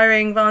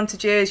 Inspiring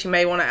Vantages, you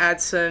may want to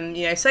add some,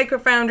 you know,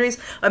 Sacred Foundries,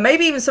 or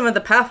maybe even some of the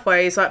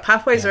Pathways. Like,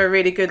 Pathways are a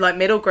really good like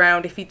middle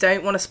ground if you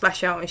don't want to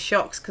splash out in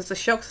Shocks, because the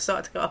Shocks are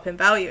starting to go up in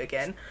value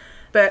again.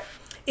 But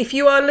if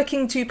you are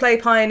looking to play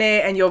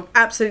Pioneer and you're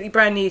absolutely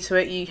brand new to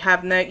it, you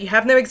have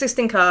no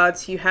existing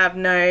cards, you have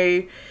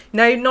no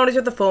knowledge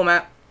of the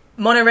format,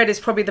 Mono Red is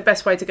probably the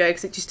best way to go,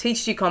 because it just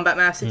teaches you combat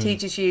maths, it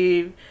teaches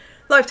you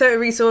life total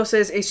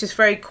resources. It's just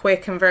very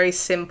quick and very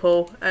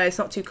simple. It's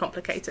not too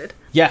complicated.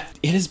 Yeah,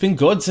 it has been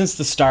good since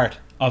the start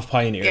of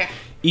Pioneer. Yeah.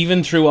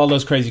 Even through all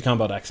those crazy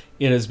combo decks.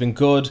 It has been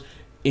good.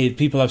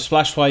 People have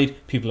splashed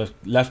white, people have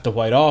left the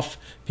white off,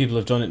 people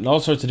have done it in all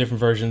sorts of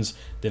different versions.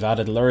 They've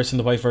added Lurrus in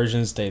the white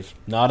versions, they've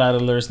not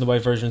added Lurrus in the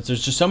white versions.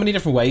 There's just so many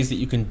different ways that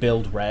you can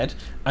build red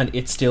and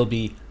it still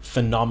be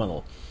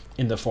phenomenal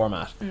in the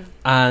format.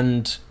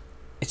 And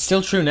it's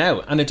still true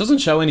now, and it doesn't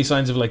show any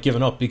signs of like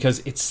giving up,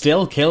 because it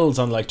still kills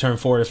on like turn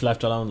 4 if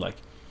left alone. Like,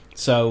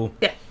 so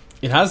yeah,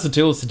 it has the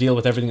tools to deal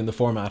with everything in the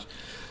format.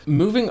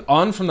 Moving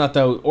on from that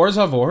though,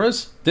 Orzhov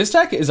Auras, this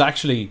deck is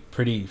actually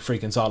pretty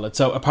freaking solid.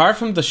 So apart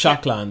from the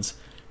shock lands,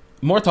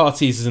 more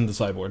Thoughtseize is in the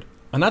sideboard,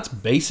 and that's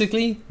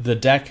basically the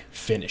deck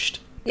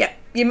finished. Yeah,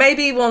 you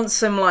maybe want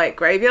some like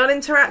graveyard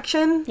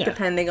interaction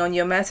depending on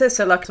your meta,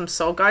 so like some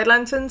Soul Guide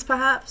Lanterns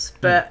perhaps,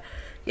 but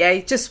yeah,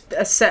 just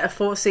a set of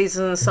Thoughtseize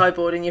on the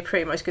sideboard and you're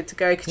pretty much good to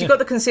go, because you've got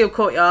the Concealed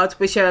Courtyard,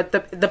 which are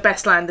the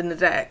best land in the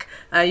deck.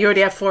 You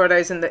already have 4 of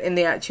those in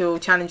the actual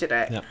Challenger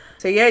deck.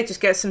 So yeah, just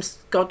get some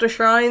Godra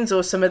Shrines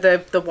or some of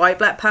the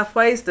white-black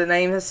pathways. The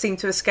name has seemed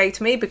to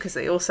escape me because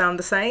they all sound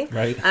the same.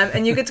 Right.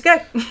 And you're good to go.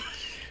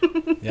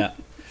 Yeah.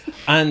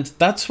 And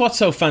that's what's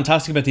so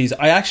fantastic about these.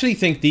 I actually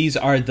think these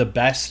are the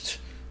best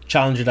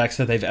Challenger decks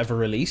that they've ever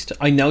released.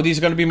 I know these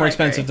are going to be more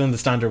expensive than the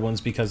standard ones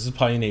because it's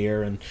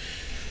Pioneer and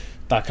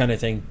that kind of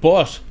thing,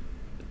 but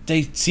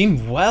they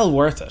seem well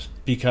worth it,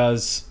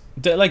 because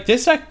like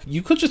this deck,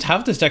 you could just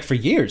have this deck for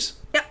years.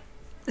 Yeah.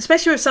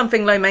 Especially with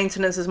something low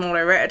maintenance as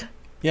mono red.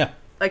 Yeah.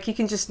 Like, you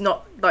can just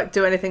not like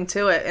do anything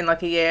to it in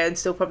like a year and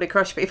still probably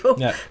crush people.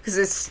 Yeah.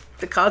 Because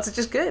the cards are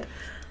just good.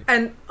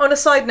 And on a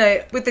side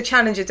note, with the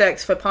Challenger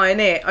decks for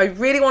Pioneer, I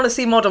really want to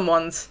see modern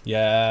ones.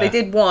 Yeah. They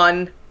did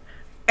one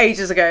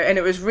ages ago and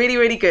it was really,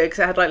 really good, because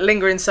it had like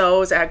Lingering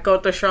Souls, it had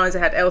Godless Shrines, it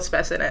had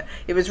Elspeth in it.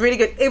 It was really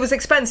good. It was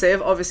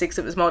expensive, obviously, because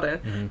it was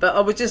modern, but I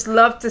would just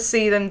love to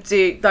see them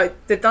do,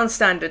 like, they've done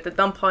Standard, they've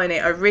done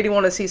Pioneer. I really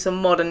want to see some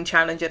modern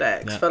Challenger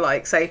decks for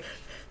like, say,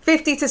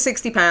 £50 to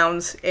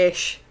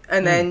 £60-ish.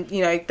 And then,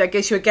 you know, that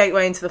gives you a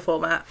gateway into the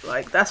format.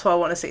 Like, that's what I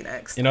want to see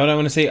next. You know what I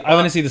want to see? I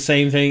want to see the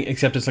same thing,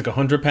 except it's like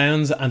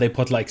 £100 and they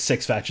put like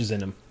 6 fetches in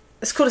them.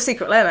 It's called a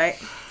secret lair, mate.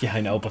 Yeah,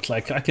 I know, but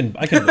like, I can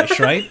wish,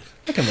 right?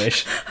 I can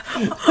wish.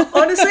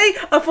 Honestly,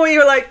 I thought you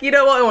were like, you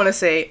know what I want to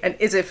see? An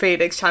Is It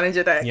Phoenix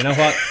Challenger deck. You know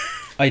what?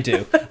 I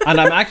do. And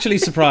I'm actually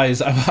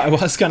surprised. I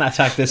was going to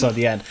attack this on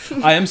the end.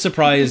 I am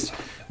surprised.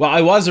 Well,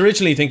 I was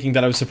originally thinking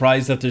that I was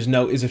surprised that there's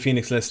no Is It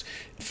Phoenix list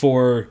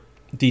for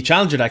the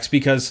Challenger decks,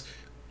 because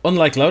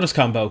unlike Lotus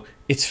Combo,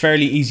 it's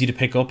fairly easy to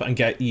pick up and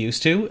get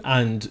used to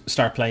and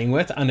start playing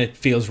with, and it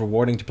feels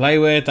rewarding to play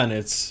with, and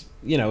it's,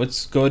 you know,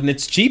 it's good and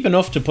it's cheap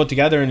enough to put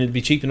together, and it'd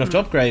be cheap enough to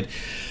upgrade.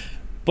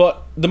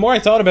 But the more I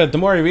thought about it, the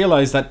more I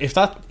realised that if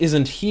that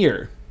isn't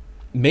here,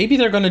 maybe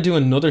they're going to do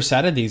another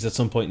set of these at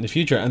some point in the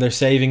future, and they're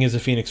saving Is a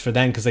Phoenix for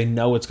then because they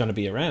know it's going to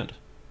be around.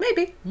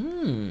 Maybe.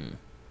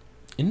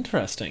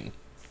 Interesting.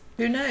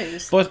 Who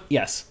knows? But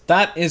yes,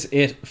 that is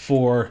it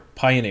for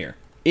Pioneer.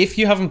 If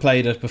you haven't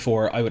played it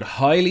before, I would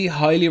highly,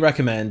 highly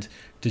recommend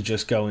to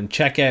just go and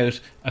check out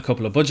a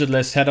couple of budget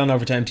lists. Head on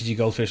over to MTG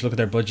Goldfish, look at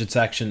their budget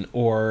section,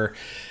 or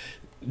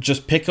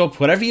just pick up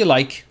whatever you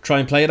like, try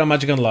and play it on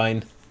Magic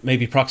Online,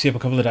 maybe proxy up a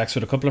couple of decks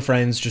with a couple of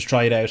friends, just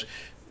try it out.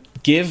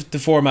 Give the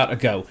format a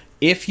go.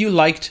 If you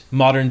liked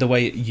Modern the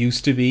way it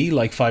used to be,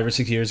 like 5 or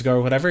 6 years ago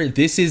or whatever,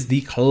 this is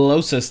the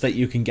closest that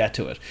you can get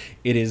to it.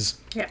 It is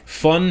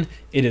fun,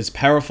 it is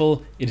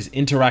powerful, it is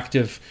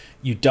interactive.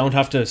 You don't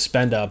have to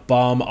spend a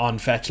bomb on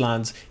fetch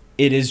lands.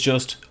 It is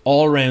just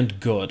all round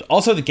good.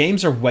 Also, the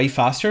games are way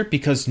faster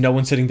because no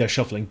one's sitting there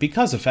shuffling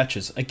because of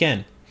fetches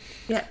again.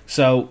 Yeah.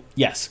 So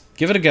yes,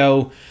 give it a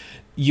go.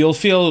 You'll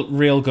feel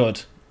real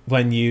good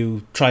when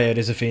you try out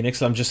Is a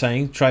Phoenix. I'm just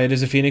saying, try it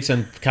As a Phoenix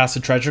and cast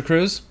a Treasure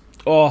Cruise.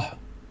 Oh,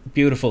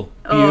 beautiful,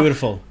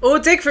 beautiful. Or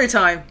Dig Through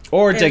Time.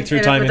 Or Dig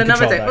Through Time in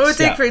control decks. Or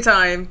Dig Through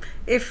Time.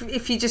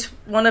 If you just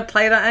want to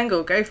play that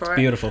angle, go for it.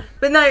 Beautiful.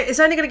 But no, it's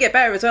only going to get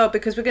better as well,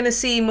 because we're going to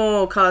see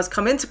more cards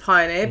come into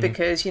Pioneer,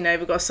 because, you know,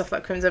 we've got stuff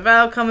like Crimson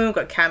Veil coming, we've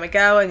got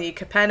Kamigawa and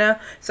Capenna.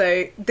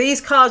 So these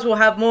cards will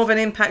have more of an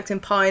impact in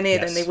Pioneer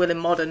than they will in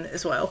Modern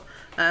as well,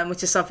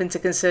 which is something to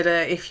consider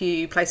if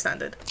you play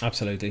Standard.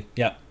 Absolutely,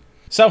 yeah.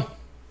 So,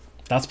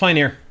 that's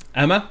Pioneer.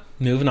 Emma,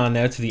 moving on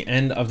now to the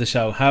end of the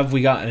show. Have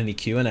we got any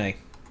Q&A?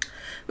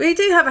 We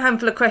do have a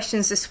handful of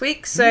questions this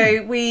week.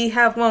 So we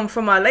have one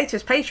from our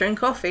latest patron,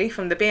 Coffee,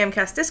 from the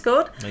BMcast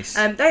Discord. Nice.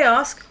 They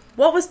ask,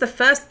 what was the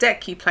first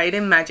deck you played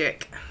in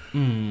Magic?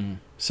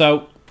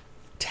 So,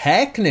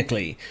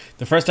 technically,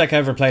 the first deck I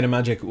ever played in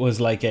Magic was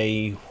like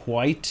a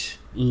white,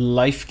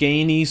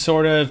 life-gainy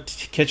sort of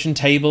kitchen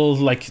table,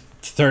 like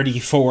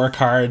 34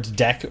 card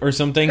deck or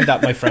something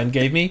that my friend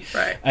gave me.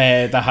 Right.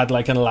 That had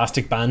like an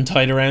elastic band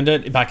tied around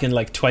it back in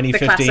like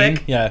 2015.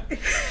 Yeah.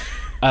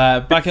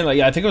 Back in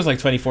I think it was like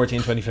 2014,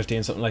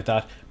 2015, something like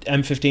that.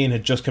 M15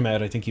 had just come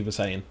out, I think he was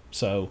saying.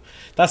 So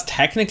that's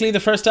technically the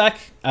first deck.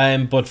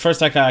 But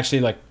first deck I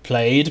actually like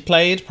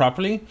played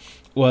properly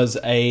was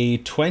a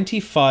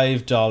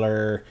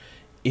 $25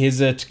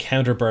 Izzet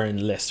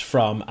Counterburn list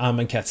from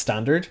Amonkhet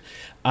Standard,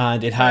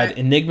 and it had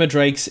Enigma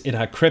Drakes, it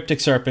had Cryptic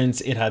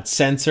Serpents, it had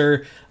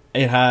Censor,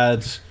 it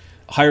had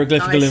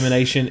Hieroglyphic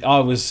Illumination.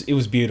 Oh, it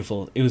was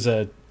beautiful. It was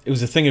a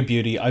thing of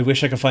beauty. I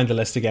wish I could find the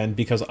list again,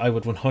 because I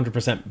would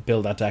 100%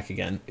 build that deck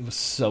again. It was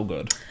so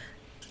good.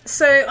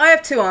 So I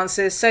have two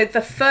answers. So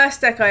the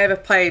first deck I ever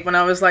played when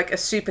I was like a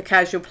super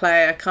casual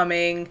player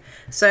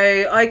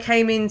so I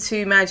came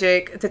into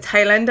Magic at the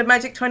tail end of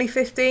Magic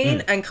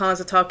 2015 and Khans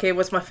of Tarkir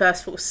was my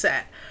first full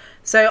set.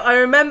 So I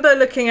remember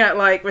looking at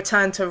like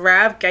Return to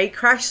Rav,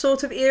 Gatecrash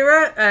sort of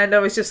era, and I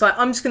was just like,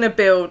 I'm just going to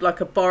build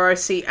like a Boros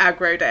Seat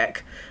aggro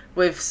deck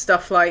with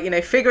stuff like,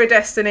 Figure of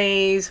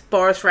Destinies,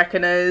 Boros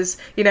Reckoners,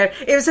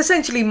 it was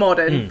essentially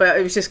modern, but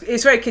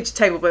it's very kitchen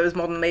table, but it was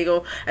modern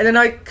legal. And then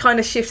I kind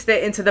of shifted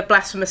it into the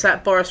Blasphemous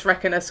Act Boros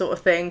Reckoner sort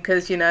of thing,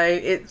 because,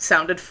 it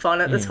sounded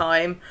fun at the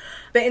time.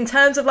 But in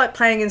terms of like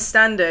playing in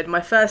Standard, my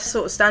first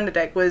sort of Standard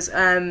deck was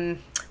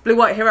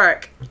Blue-White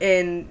Heroic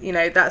in,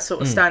 that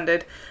sort of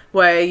Standard,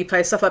 where you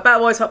play stuff like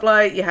Battle Boys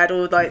Hoplite, you had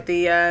all like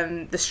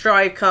the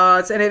Strive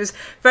cards, and it was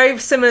very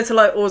similar to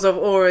like Oars of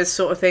Auras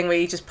sort of thing, where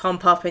you just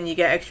pump up and you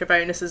get extra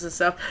bonuses and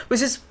stuff,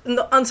 which is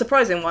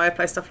unsurprising why I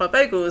play stuff like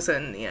Bogles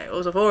and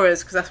Oars of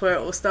Auras, because that's where it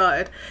all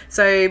started.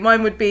 So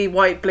mine would be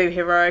White Blue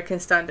Heroic in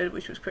Standard,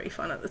 which was pretty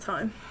fun at the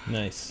time.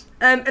 Nice.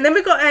 And then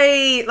we got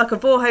a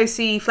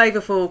Vorhosy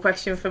flavorful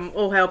question from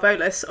All Hail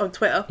Boatless on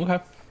Twitter. Okay.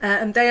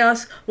 And they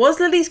ask, was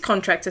Lily's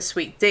contract a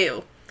sweet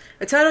deal?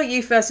 Eternal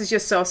Youth versus your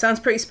soul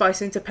sounds pretty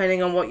spicy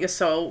depending on what your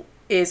soul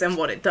is and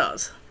what it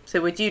does. So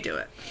would you do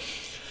it?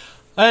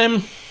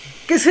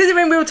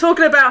 Considering we were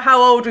talking about how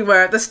old we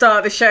were at the start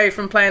of the show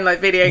from playing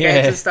like video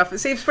games and stuff, it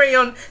seems pretty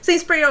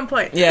on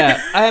point.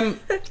 Yeah.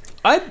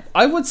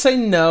 I would say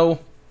no,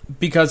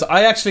 because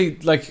I actually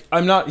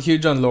I'm not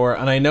huge on lore,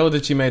 and I know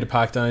that she made a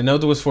pact, and I know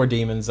there was 4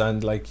 demons,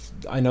 and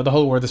I know the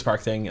whole Word of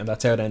Spark thing, and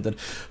that's how it ended.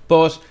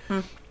 But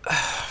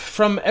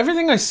from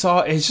everything I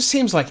saw, it just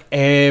seems like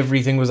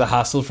everything was a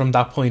hassle from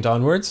that point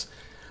onwards.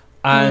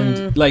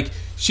 And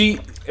she,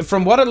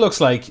 from what it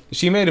looks like,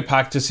 she made a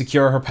pact to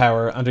secure her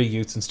power and her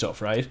youth and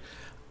stuff, right?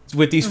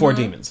 With these 4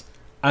 demons.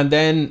 And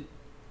then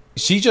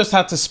she just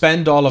had to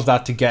spend all of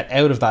that to get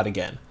out of that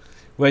again,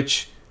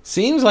 which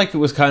seems like it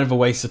was kind of a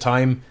waste of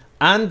time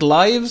and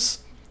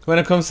lives when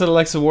it comes to the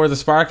likes of War of the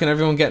Spark and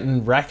everyone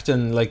getting wrecked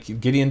and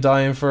Gideon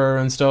dying for her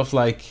and stuff.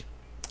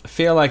 I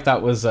feel like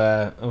that was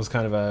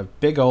kind of a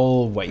big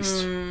old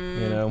waste.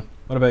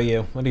 What about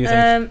you? What do you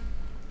think?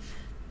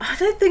 I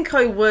don't think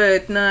I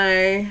would.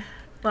 No,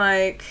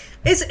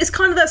 it's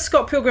kind of that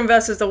Scott Pilgrim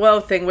versus the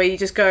World thing where you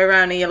just go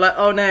around and you're like,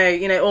 oh no,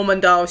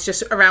 Ormondale's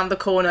just around the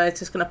corner, it's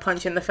just going to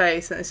punch you in the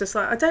face, and it's just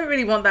like, I don't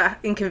really want that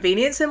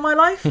inconvenience in my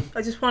life.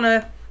 I'd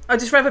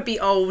just rather be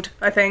old,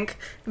 I think.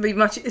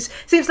 It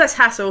seems less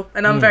hassle,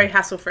 and I'm very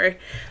hassle-free.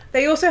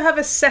 They also have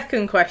a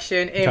second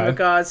question in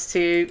regards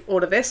to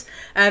all of this.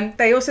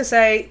 They also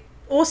say,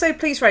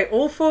 please rate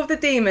all 4 of the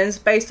demons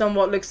based on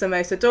what looks the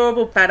most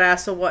adorable,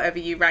 badass, or whatever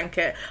you rank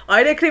it.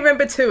 I only can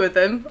remember 2 of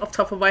them off the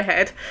top of my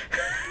head.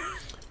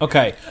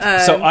 Okay,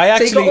 so I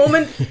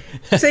actually...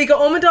 So you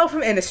got Ormondale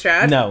from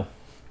Innistrad. No.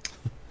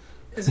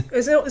 Is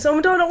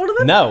Ormondale not one of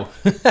them? No.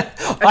 Okay,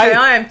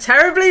 I am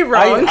terribly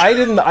wrong. I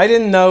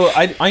didn't know.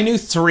 I knew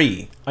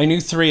 3. I knew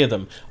 3 of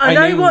them. I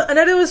know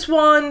there was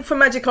one from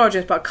Magic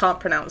Origins, but I can't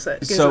pronounce it.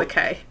 It begins with a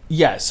K.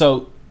 Yeah,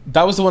 so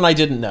that was the one I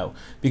didn't know,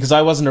 because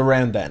I wasn't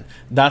around then.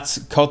 That's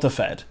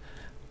Kotafed.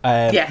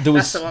 That's the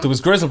one. There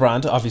was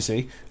Griselbrand,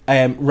 obviously.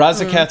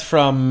 Razaketh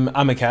from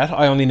Amonkhet.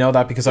 I only know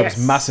that because I was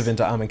massive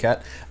into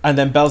Amonkhet. And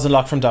then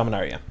Belzenlok from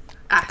Dominaria.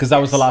 Because that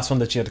was the last one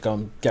that she had to go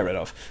and get rid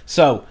of.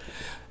 So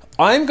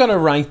I'm going to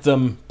rank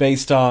them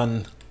based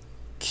on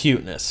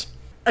cuteness.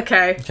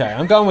 Okay,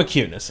 I'm going with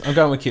cuteness.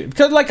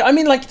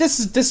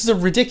 Because, this is a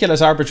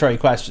ridiculous, arbitrary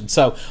question.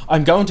 So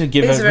I'm going to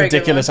give a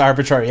ridiculous,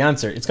 arbitrary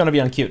answer. It's going to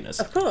be on cuteness.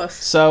 Of course.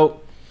 So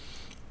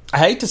I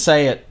hate to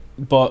say it,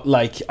 but,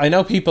 I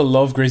know people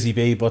love Grizzy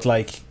B, but,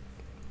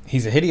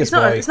 he's a hideous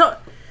boy. He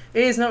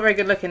is not very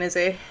good looking, is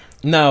he?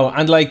 No,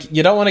 and,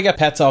 you don't want to get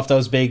pets off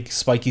those big,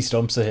 spiky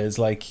stumps of his.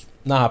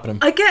 Not happening.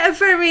 I get a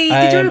very...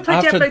 Did you ever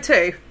play Diablo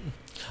 2?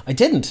 I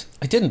didn't.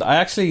 I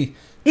actually...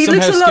 He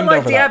looks a lot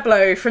like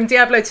Diablo from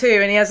Diablo 2,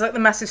 and he has the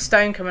massive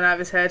stone coming out of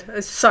his head.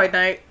 As a side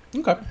note.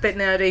 Okay. A bit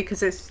nerdy,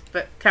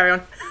 but carry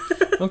on.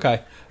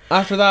 Okay.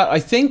 After that, I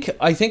think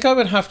I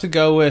would have to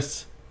go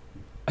with...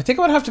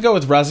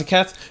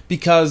 Razaketh,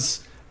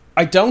 because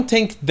I don't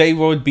think they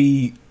would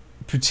be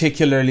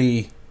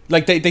particularly...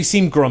 They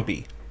seem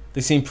grumpy.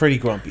 They seem pretty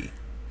grumpy.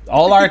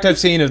 All art I've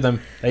seen of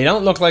them, they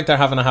don't look like they're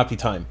having a happy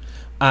time.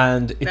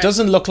 And it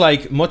doesn't look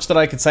like much that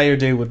I could say or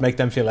do would make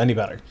them feel any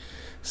better.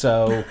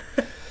 So...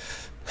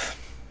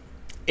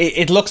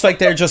 It looks like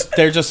they're just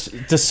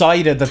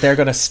decided that they're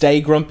going to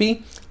stay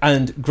grumpy,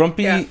 and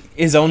grumpy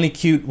is only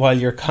cute while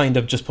you're kind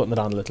of just putting it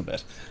on a little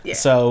bit. Yeah.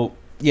 So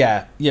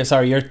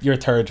sorry, you're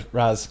third,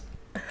 Raz.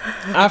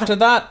 After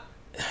that,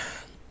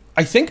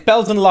 I think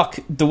Bells and Locke,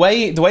 the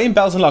way in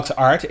Bells and Locke's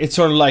art, it's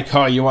sort of like,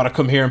 oh, you want to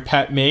come here and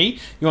pet me?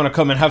 You want to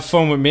come and have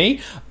fun with me?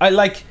 I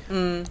like,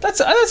 that's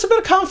a bit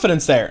of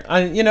confidence there.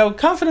 And, you know,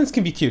 confidence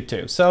can be cute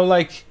too. So,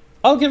 like,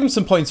 I'll give him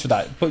some points for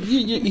that. But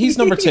he's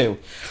number 2.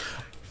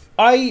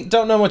 I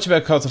don't know much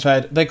about Cult of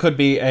Fed. They could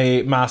be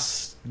a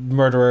mass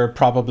murderer,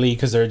 probably,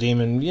 because they're a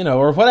demon, you know,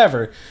 or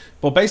whatever.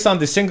 But based on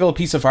the single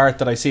piece of art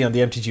that I see on the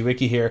MTG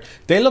Wiki here,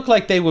 they look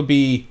like they would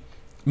be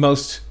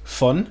most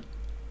fun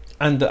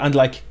and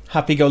like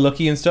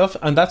happy-go-lucky and stuff,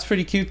 and that's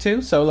pretty cute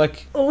too. So,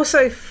 like,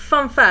 also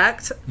fun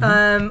fact,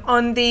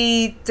 on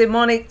the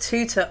demonic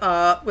tutor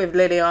art with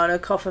Liliana,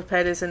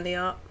 Kothoped is in the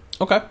art.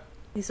 Okay,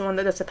 he's the one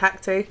that does a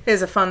pack too.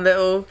 Here's a fun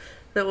little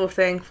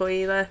thing for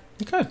you there.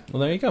 Okay,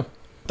 well, there you go.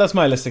 That's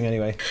my listing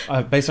anyway,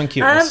 based on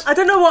cuteness. I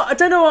don't know what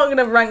I'm going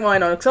to rank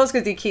mine on, because I was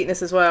going to do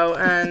cuteness as well,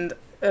 and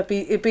it'd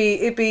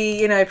be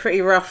you know,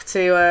 pretty rough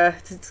to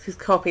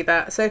copy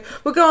that. So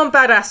we'll go on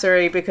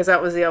badassery, because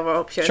that was the other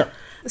option. Sure.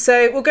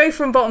 So we'll go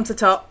from bottom to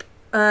top.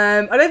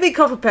 I don't think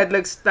Kothoped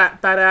looks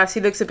that badass.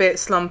 He looks a bit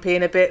slumpy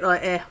and a bit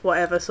like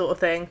whatever sort of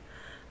thing.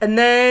 And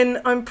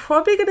then I'm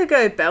probably going to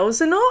go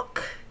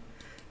Belzenok,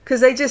 because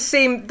they just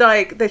seem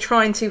like they're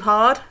trying too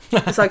hard.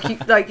 It's like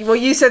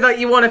you said, like,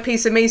 you want a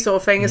piece of me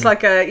sort of thing. It's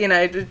like you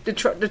know, they're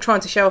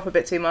trying to show off a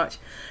bit too much.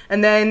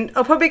 And then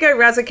I'll probably go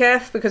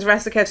Razaketh, because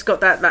Razaketh's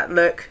got that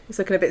look. He's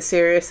looking a bit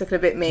serious, looking a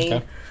bit mean.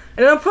 Okay.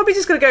 And then I'm probably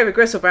just going to go with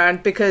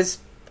Griselbrand, because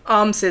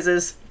arm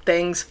scissors,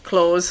 things,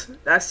 claws,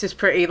 that's just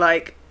pretty,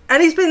 like...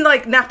 And he's been,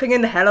 like, napping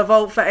in the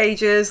Hellevolt for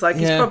ages. Like,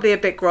 he's probably a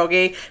bit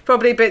groggy.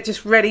 Probably a bit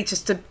just ready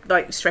just to,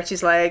 like, stretch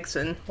his legs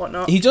and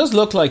whatnot. He does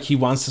look like he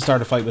wants to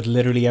start a fight with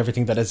literally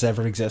everything that has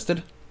ever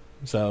existed.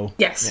 So...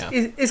 Yes.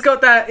 Yeah. It's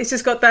got that... It's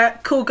just got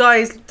that cool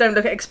guys don't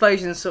look at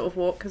explosions sort of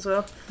walk as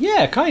well.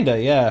 Yeah,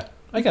 kinda, yeah.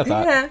 I get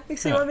that. Yeah, you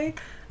see what I mean?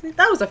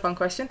 That was a fun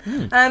question.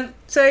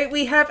 So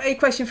we have a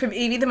question from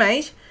Evie the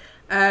Mage.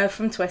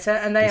 From Twitter,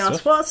 and they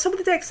asked, what are some of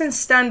the decks in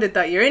Standard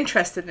that you're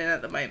interested in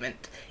at the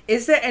moment?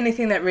 Is there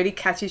anything that really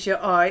catches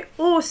your eye,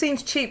 or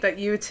seems cheap that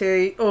you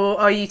two, or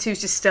are you two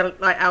just still,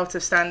 like, out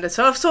of Standard?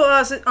 So I've sort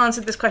of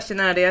answered this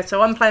question earlier.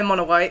 So I'm playing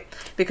Mono White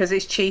because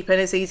it's cheap and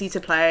it's easy to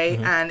play,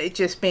 and it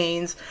just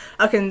means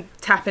I can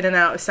tap in and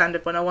out of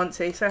Standard when I want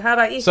to. So how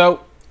about you?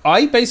 So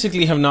I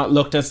basically have not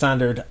looked at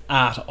Standard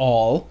at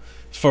all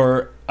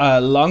for a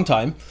long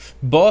time,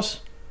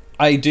 but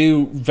I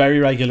do very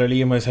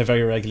regularly, and when I say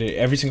very regularly,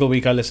 every single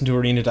week I listen to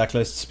Arena deck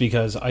lists,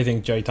 because I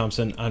think Jerry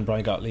Thompson and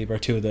Brian Gottlieb are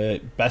two of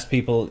the best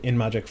people in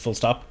Magic, full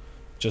stop.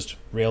 Just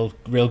real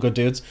good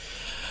dudes.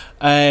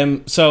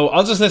 So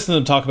I'll just listen to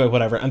them talk about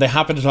whatever, and they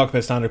happen to talk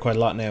about Standard quite a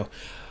lot now.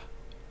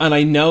 And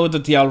I know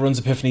that the Alruns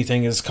Epiphany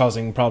thing is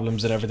causing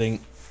problems and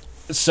everything,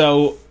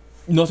 so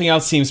nothing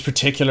else seems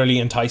particularly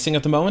enticing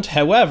at the moment.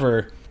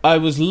 However, I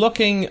was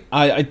looking,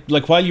 I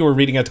like, while you were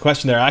reading out the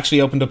question there, I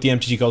actually opened up the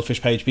MTG Goldfish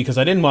page, because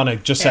I didn't want to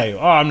just say, oh,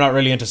 I'm not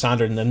really into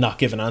Standard, and then not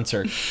give an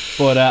answer.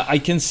 But I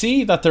can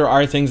see that there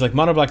are things like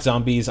Mono Black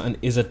Zombies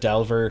and Izzet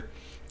Delver,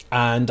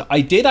 and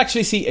I did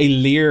actually see a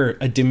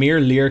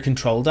Dimir Lear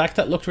control deck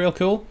that looked real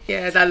cool.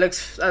 Yeah, that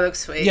looks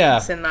sweet. Yeah,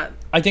 it's in that.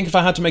 I think if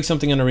I had to make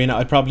something in Arena,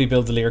 I'd probably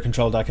build the Lear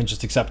control deck and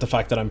just accept the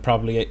fact that I'm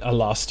probably a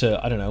loss to,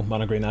 I don't know,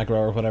 Mono Green Aggro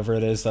or whatever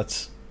it is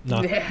that's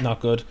not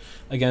good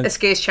against.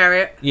 Escape's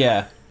Chariot.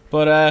 Yeah.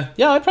 But,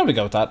 yeah, I'd probably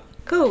go with that.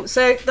 Cool.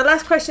 So the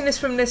last question is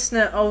from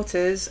listener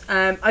Alters.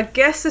 I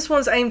guess this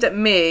one's aimed at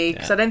me,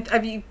 because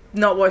have you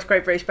not watched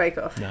Great British Bake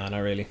Off? No, not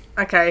really.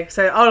 Okay,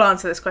 so I'll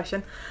answer this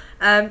question.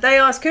 They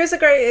ask, who is the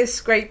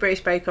greatest Great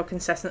British Bake Off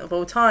contestant of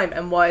all time,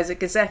 and why is it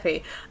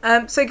Giuseppe?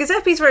 So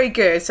Giuseppe's very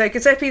good. So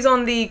Giuseppe's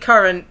on the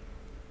current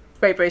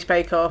Great British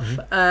Bake Off.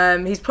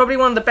 He's probably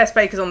one of the best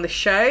bakers on the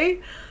show.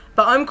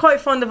 But I'm quite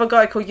fond of a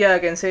guy called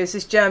Jürgen, so he's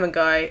this German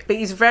guy. But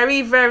he's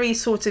very, very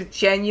sort of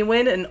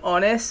genuine and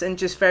honest and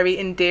just very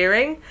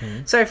endearing.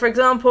 So, for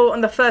example,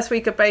 on the first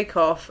week of Bake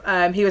Off,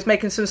 he was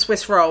making some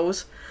Swiss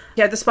rolls.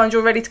 He had the sponge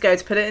all ready to go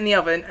to put it in the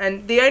oven.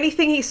 And the only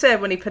thing he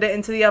said when he put it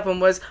into the oven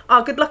was,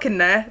 oh, good luck in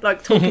there.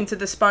 Like, talking to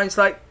the sponge,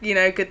 like, you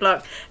know, good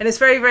luck. And it's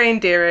very, very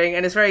endearing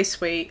and it's very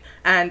sweet.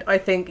 And I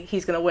think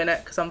he's going to win it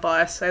because I'm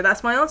biased. So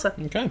that's my answer.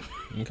 Okay.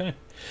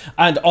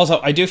 And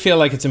also, I do feel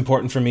like it's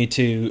important for me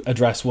to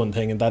address one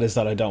thing, and that is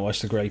that I don't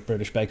watch the Great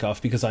British Bake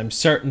Off, because I'm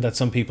certain that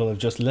some people have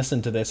just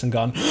listened to this and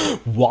gone,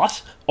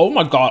 what? Oh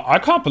my god, I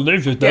can't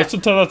believe you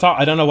listened to that.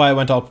 I don't know why I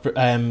went all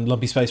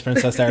Lumpy Space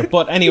Princess there,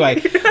 but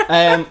anyway.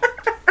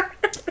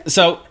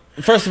 So,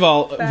 first of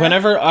all,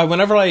 whenever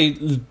I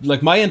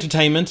like, my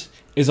entertainment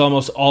is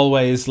almost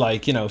always,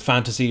 like, you know,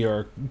 fantasy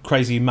or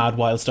crazy, mad,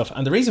 wild stuff.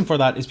 And the reason for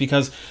that is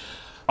because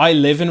I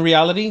live in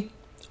reality.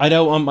 I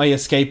don't want my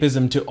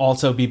escapism to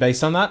also be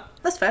based on that.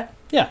 That's fair.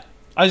 Yeah.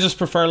 I just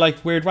prefer,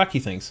 like, weird,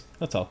 wacky things.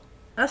 That's all.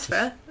 That's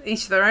fair.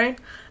 Each their own.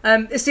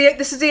 This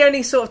is the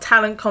only sort of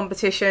talent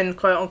competition,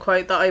 quote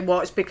unquote, that I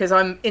watch because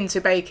I'm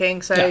into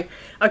baking. So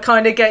I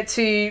kind of get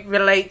to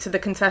relate to the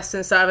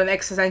contestants that have an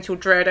existential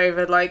dread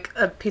over like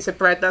a piece of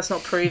bread that's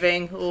not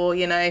proving, or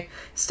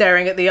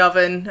staring at the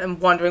oven and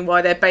wondering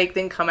why their bake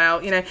didn't come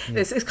out.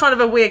 It's kind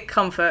of a weird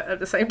comfort at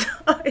the same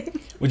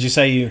time. Would you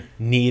say you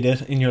need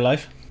it in your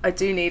life? I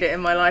do need it in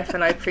my life,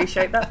 and I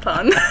appreciate that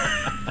pun.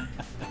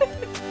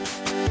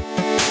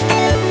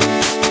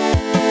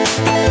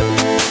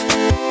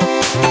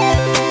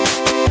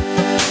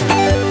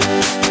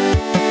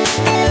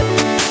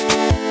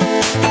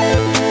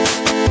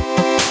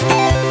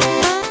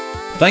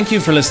 Thank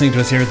you for listening to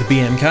us here at the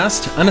BM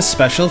Cast, and a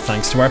special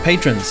thanks to our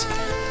patrons.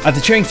 At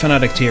the Cheering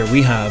Fanatic tier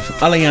we have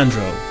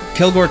Alejandro,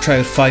 Kilgore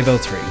Trout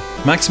 503,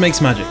 Max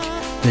Makes Magic,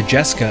 The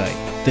Jess Guy,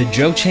 The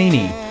Joe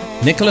Cheney,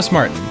 Nicholas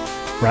Martin,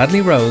 Bradley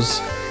Rose,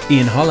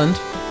 Ian Holland,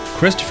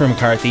 Christopher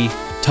McCarthy,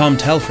 Tom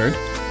Telford,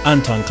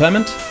 Anton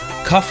Clement,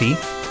 Coffee,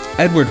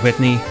 Edward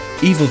Whitney,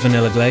 Evil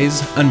Vanilla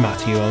Glaze, and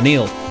Matthew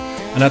O'Neill.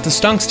 And at the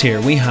Stonks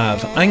tier we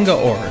have Anga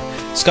Orr,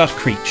 Scott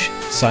Creech,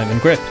 Simon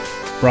Grip,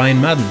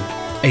 Brian Madden,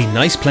 A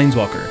Nice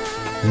Planeswalker,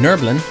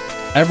 Nerblin,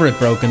 Everett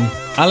Broken,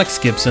 Alex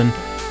Gibson,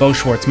 Bo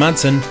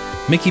Schwartz-Manson,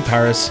 Mickey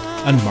Paris,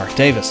 and Mark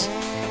Davis.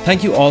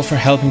 Thank you all for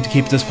helping to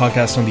keep this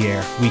podcast on the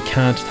air. We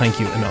can't thank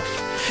you enough.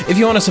 If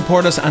you want to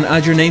support us and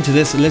add your name to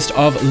this list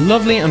of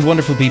lovely and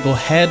wonderful people,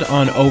 head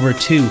on over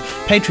to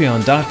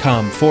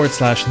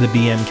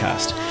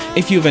patreon.com/thebmcast.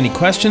 If you have any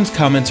questions,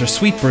 comments, or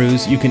sweet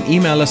brews, you can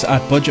email us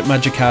at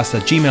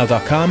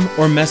budgetmagiccast@gmail.com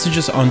or message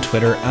us on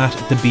Twitter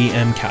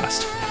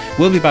 @thebmcast.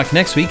 We'll be back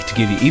next week to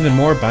give you even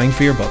more bang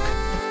for your buck.